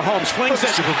call. Mahomes flings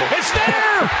it. It's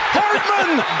there!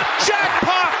 Hardman!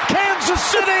 Jackpot! Kansas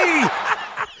City!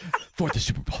 For the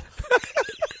Super Bowl.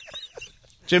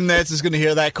 Jim Nantz is going to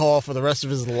hear that call for the rest of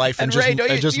his life and Ray,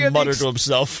 just mutter to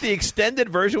himself. The extended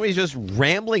version where he's just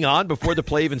rambling on before the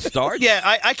play even starts? Yeah,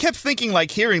 I kept thinking,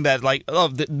 like, hearing that, like,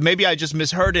 maybe I just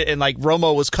misheard it and, like,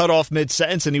 Romo was cut off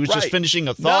mid-sentence and he was just finishing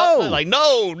a thought. No. Like,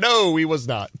 no, he was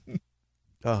not.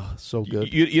 Oh, so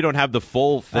good. You don't have the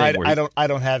full thing. I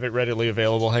don't have it readily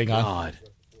available. Hang on. God.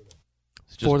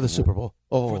 For the Super Bowl.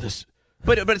 Oh. For this.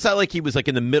 But it's not like he was, like,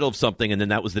 in the middle of something and then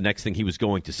that was the next thing he was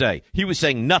going to say. He was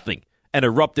saying nothing. And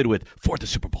erupted with, for the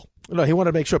Super Bowl. No, he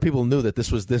wanted to make sure people knew that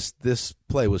this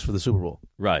play was for the Super Bowl.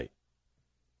 Right.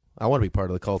 I want to be part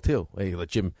of the call, too. Hey, let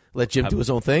Jim do his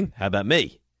own thing. How about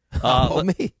me? Me?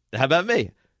 How about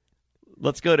me?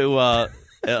 Let's go to,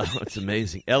 it's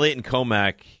amazing. Elliot and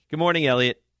Comac. Good morning,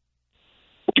 Elliot.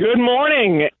 Good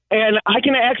morning. And I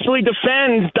can actually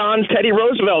defend Don's Teddy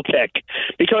Roosevelt pick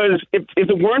because if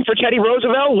it weren't for Teddy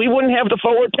Roosevelt, we wouldn't have the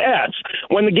forward pass.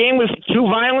 When the game was too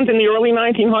violent in the early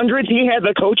 1900s, he had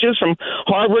the coaches from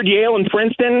Harvard, Yale, and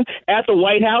Princeton at the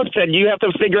White House said, you have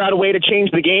to figure out a way to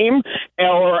change the game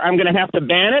or I'm going to have to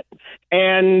ban it.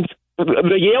 And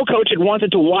the Yale coach had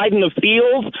wanted to widen the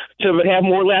field to have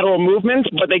more lateral movements,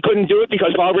 but they couldn't do it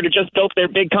because Harvard had just built their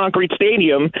big concrete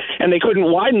stadium, and they couldn't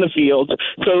widen the field.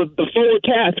 So the forward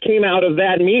pass came out of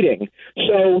that meeting.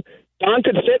 So Don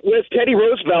could sit with Teddy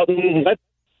Roosevelt and let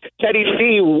Teddy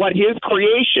see what his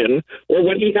creation, or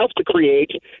what he helped to create,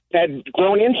 had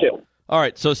grown into. All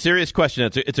right, so serious question.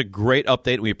 It's a great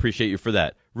update. We appreciate you for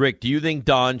that. Rick, do you think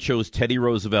Don chose Teddy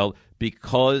Roosevelt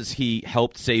because he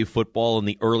helped save football in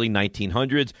the early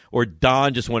 1900s, or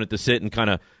Don just wanted to sit and kind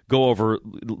of go over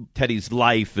Teddy's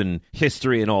life and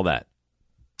history and all that?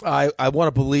 I want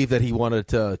to believe that he wanted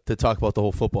to talk about the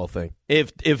whole football thing.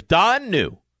 If Don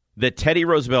knew that Teddy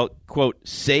Roosevelt, quote,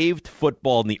 saved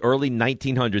football in the early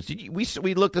 1900s,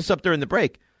 we looked this up during the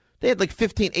break. They had like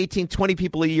 15, 18, 20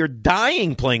 people a year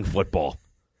dying playing football.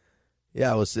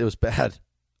 Yeah, it was bad.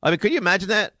 I mean, could you imagine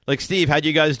that? Like, Steve, how'd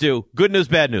you guys do? Good news,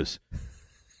 bad news.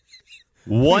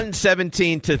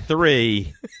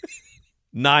 117-3.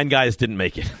 9 guys didn't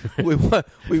make it. we won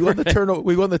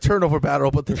the turnover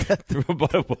battle, but the death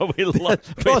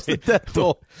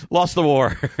toll. Lost the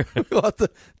war. We lost the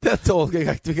death toll. We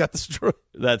got destroyed.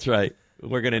 That's right.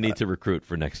 We're going to need to recruit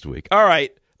for next week. All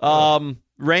right.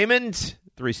 Raymond,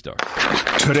 3 stars.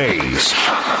 Today's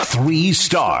 3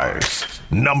 stars.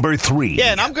 Number 3.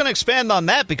 Yeah, and I'm going to expand on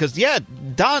that because,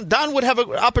 Don would have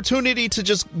an opportunity to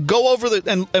just go over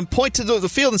and point to the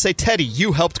field and say, Teddy,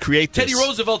 you helped create this. Teddy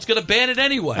Roosevelt's going to ban it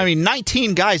anyway. I mean,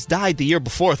 19 guys died the year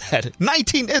before that.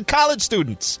 19 college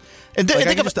students. And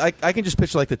I can just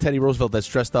picture like the Teddy Roosevelt that's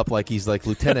dressed up like he's like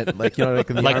lieutenant, like like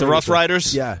the Rough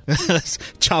Riders, yeah,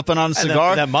 chomping on a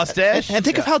cigar, that mustache. And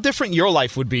think of how different your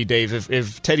life would be, Dave,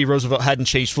 if Teddy Roosevelt hadn't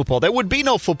changed football. There would be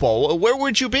no football. Where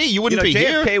would you be? You wouldn't be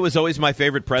JFK here. was always my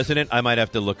favorite president. I might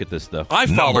have to look at this though. I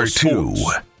follow Number 2.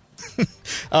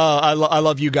 I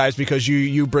love you guys because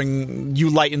you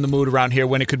lighten the mood around here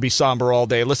when it could be somber all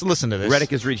day. Listen to this.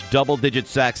 Reddick has reached double-digit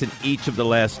sacks in each of the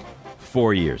last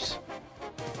 4 years.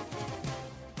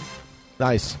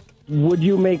 Nice. Would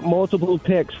you make multiple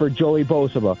picks for Joey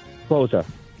Bosa? Bosa?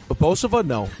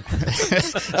 No.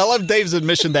 I love Dave's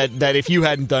admission that if you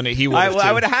hadn't done it, he would. I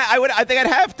think I'd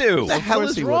have to. What the hell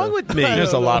is wrong with me?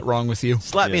 There's a lot wrong with you.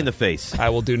 Slap me in the face. I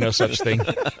will do no such thing.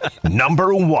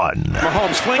 Number 1.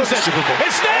 Mahomes flings it.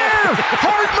 It's there!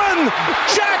 Hardman!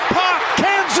 Jackpot!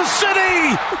 Kansas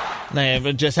City! I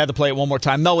just had to play it one more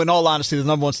time. No, in all honesty, the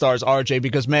number 1 star is RJ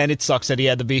because, man, it sucks that he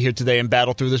had to be here today and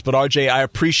battle through this. But, RJ, I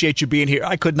appreciate you being here.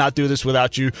 I could not do this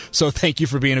without you, so thank you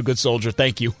for being a good soldier.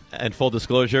 Thank you. And full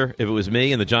disclosure, if it was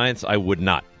me and the Giants, I would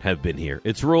not have been here.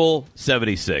 It's Rule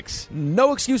 76.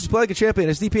 No excuses. Play like a champion.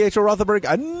 It's DPHO Rothenberg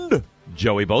and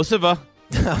Joey Bosa.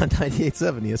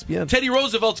 98.7 ESPN. Teddy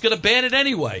Roosevelt's going to ban it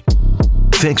anyway.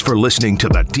 Thanks for listening to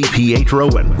the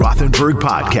DiPietro and Rothenberg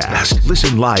podcast.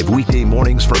 Listen live weekday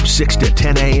mornings from 6 to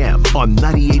 10 a.m. on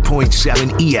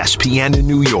 98.7 ESPN in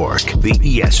New York, the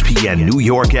ESPN New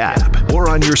York app, or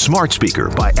on your smart speaker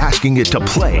by asking it to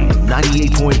play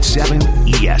 98.7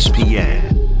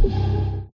 ESPN.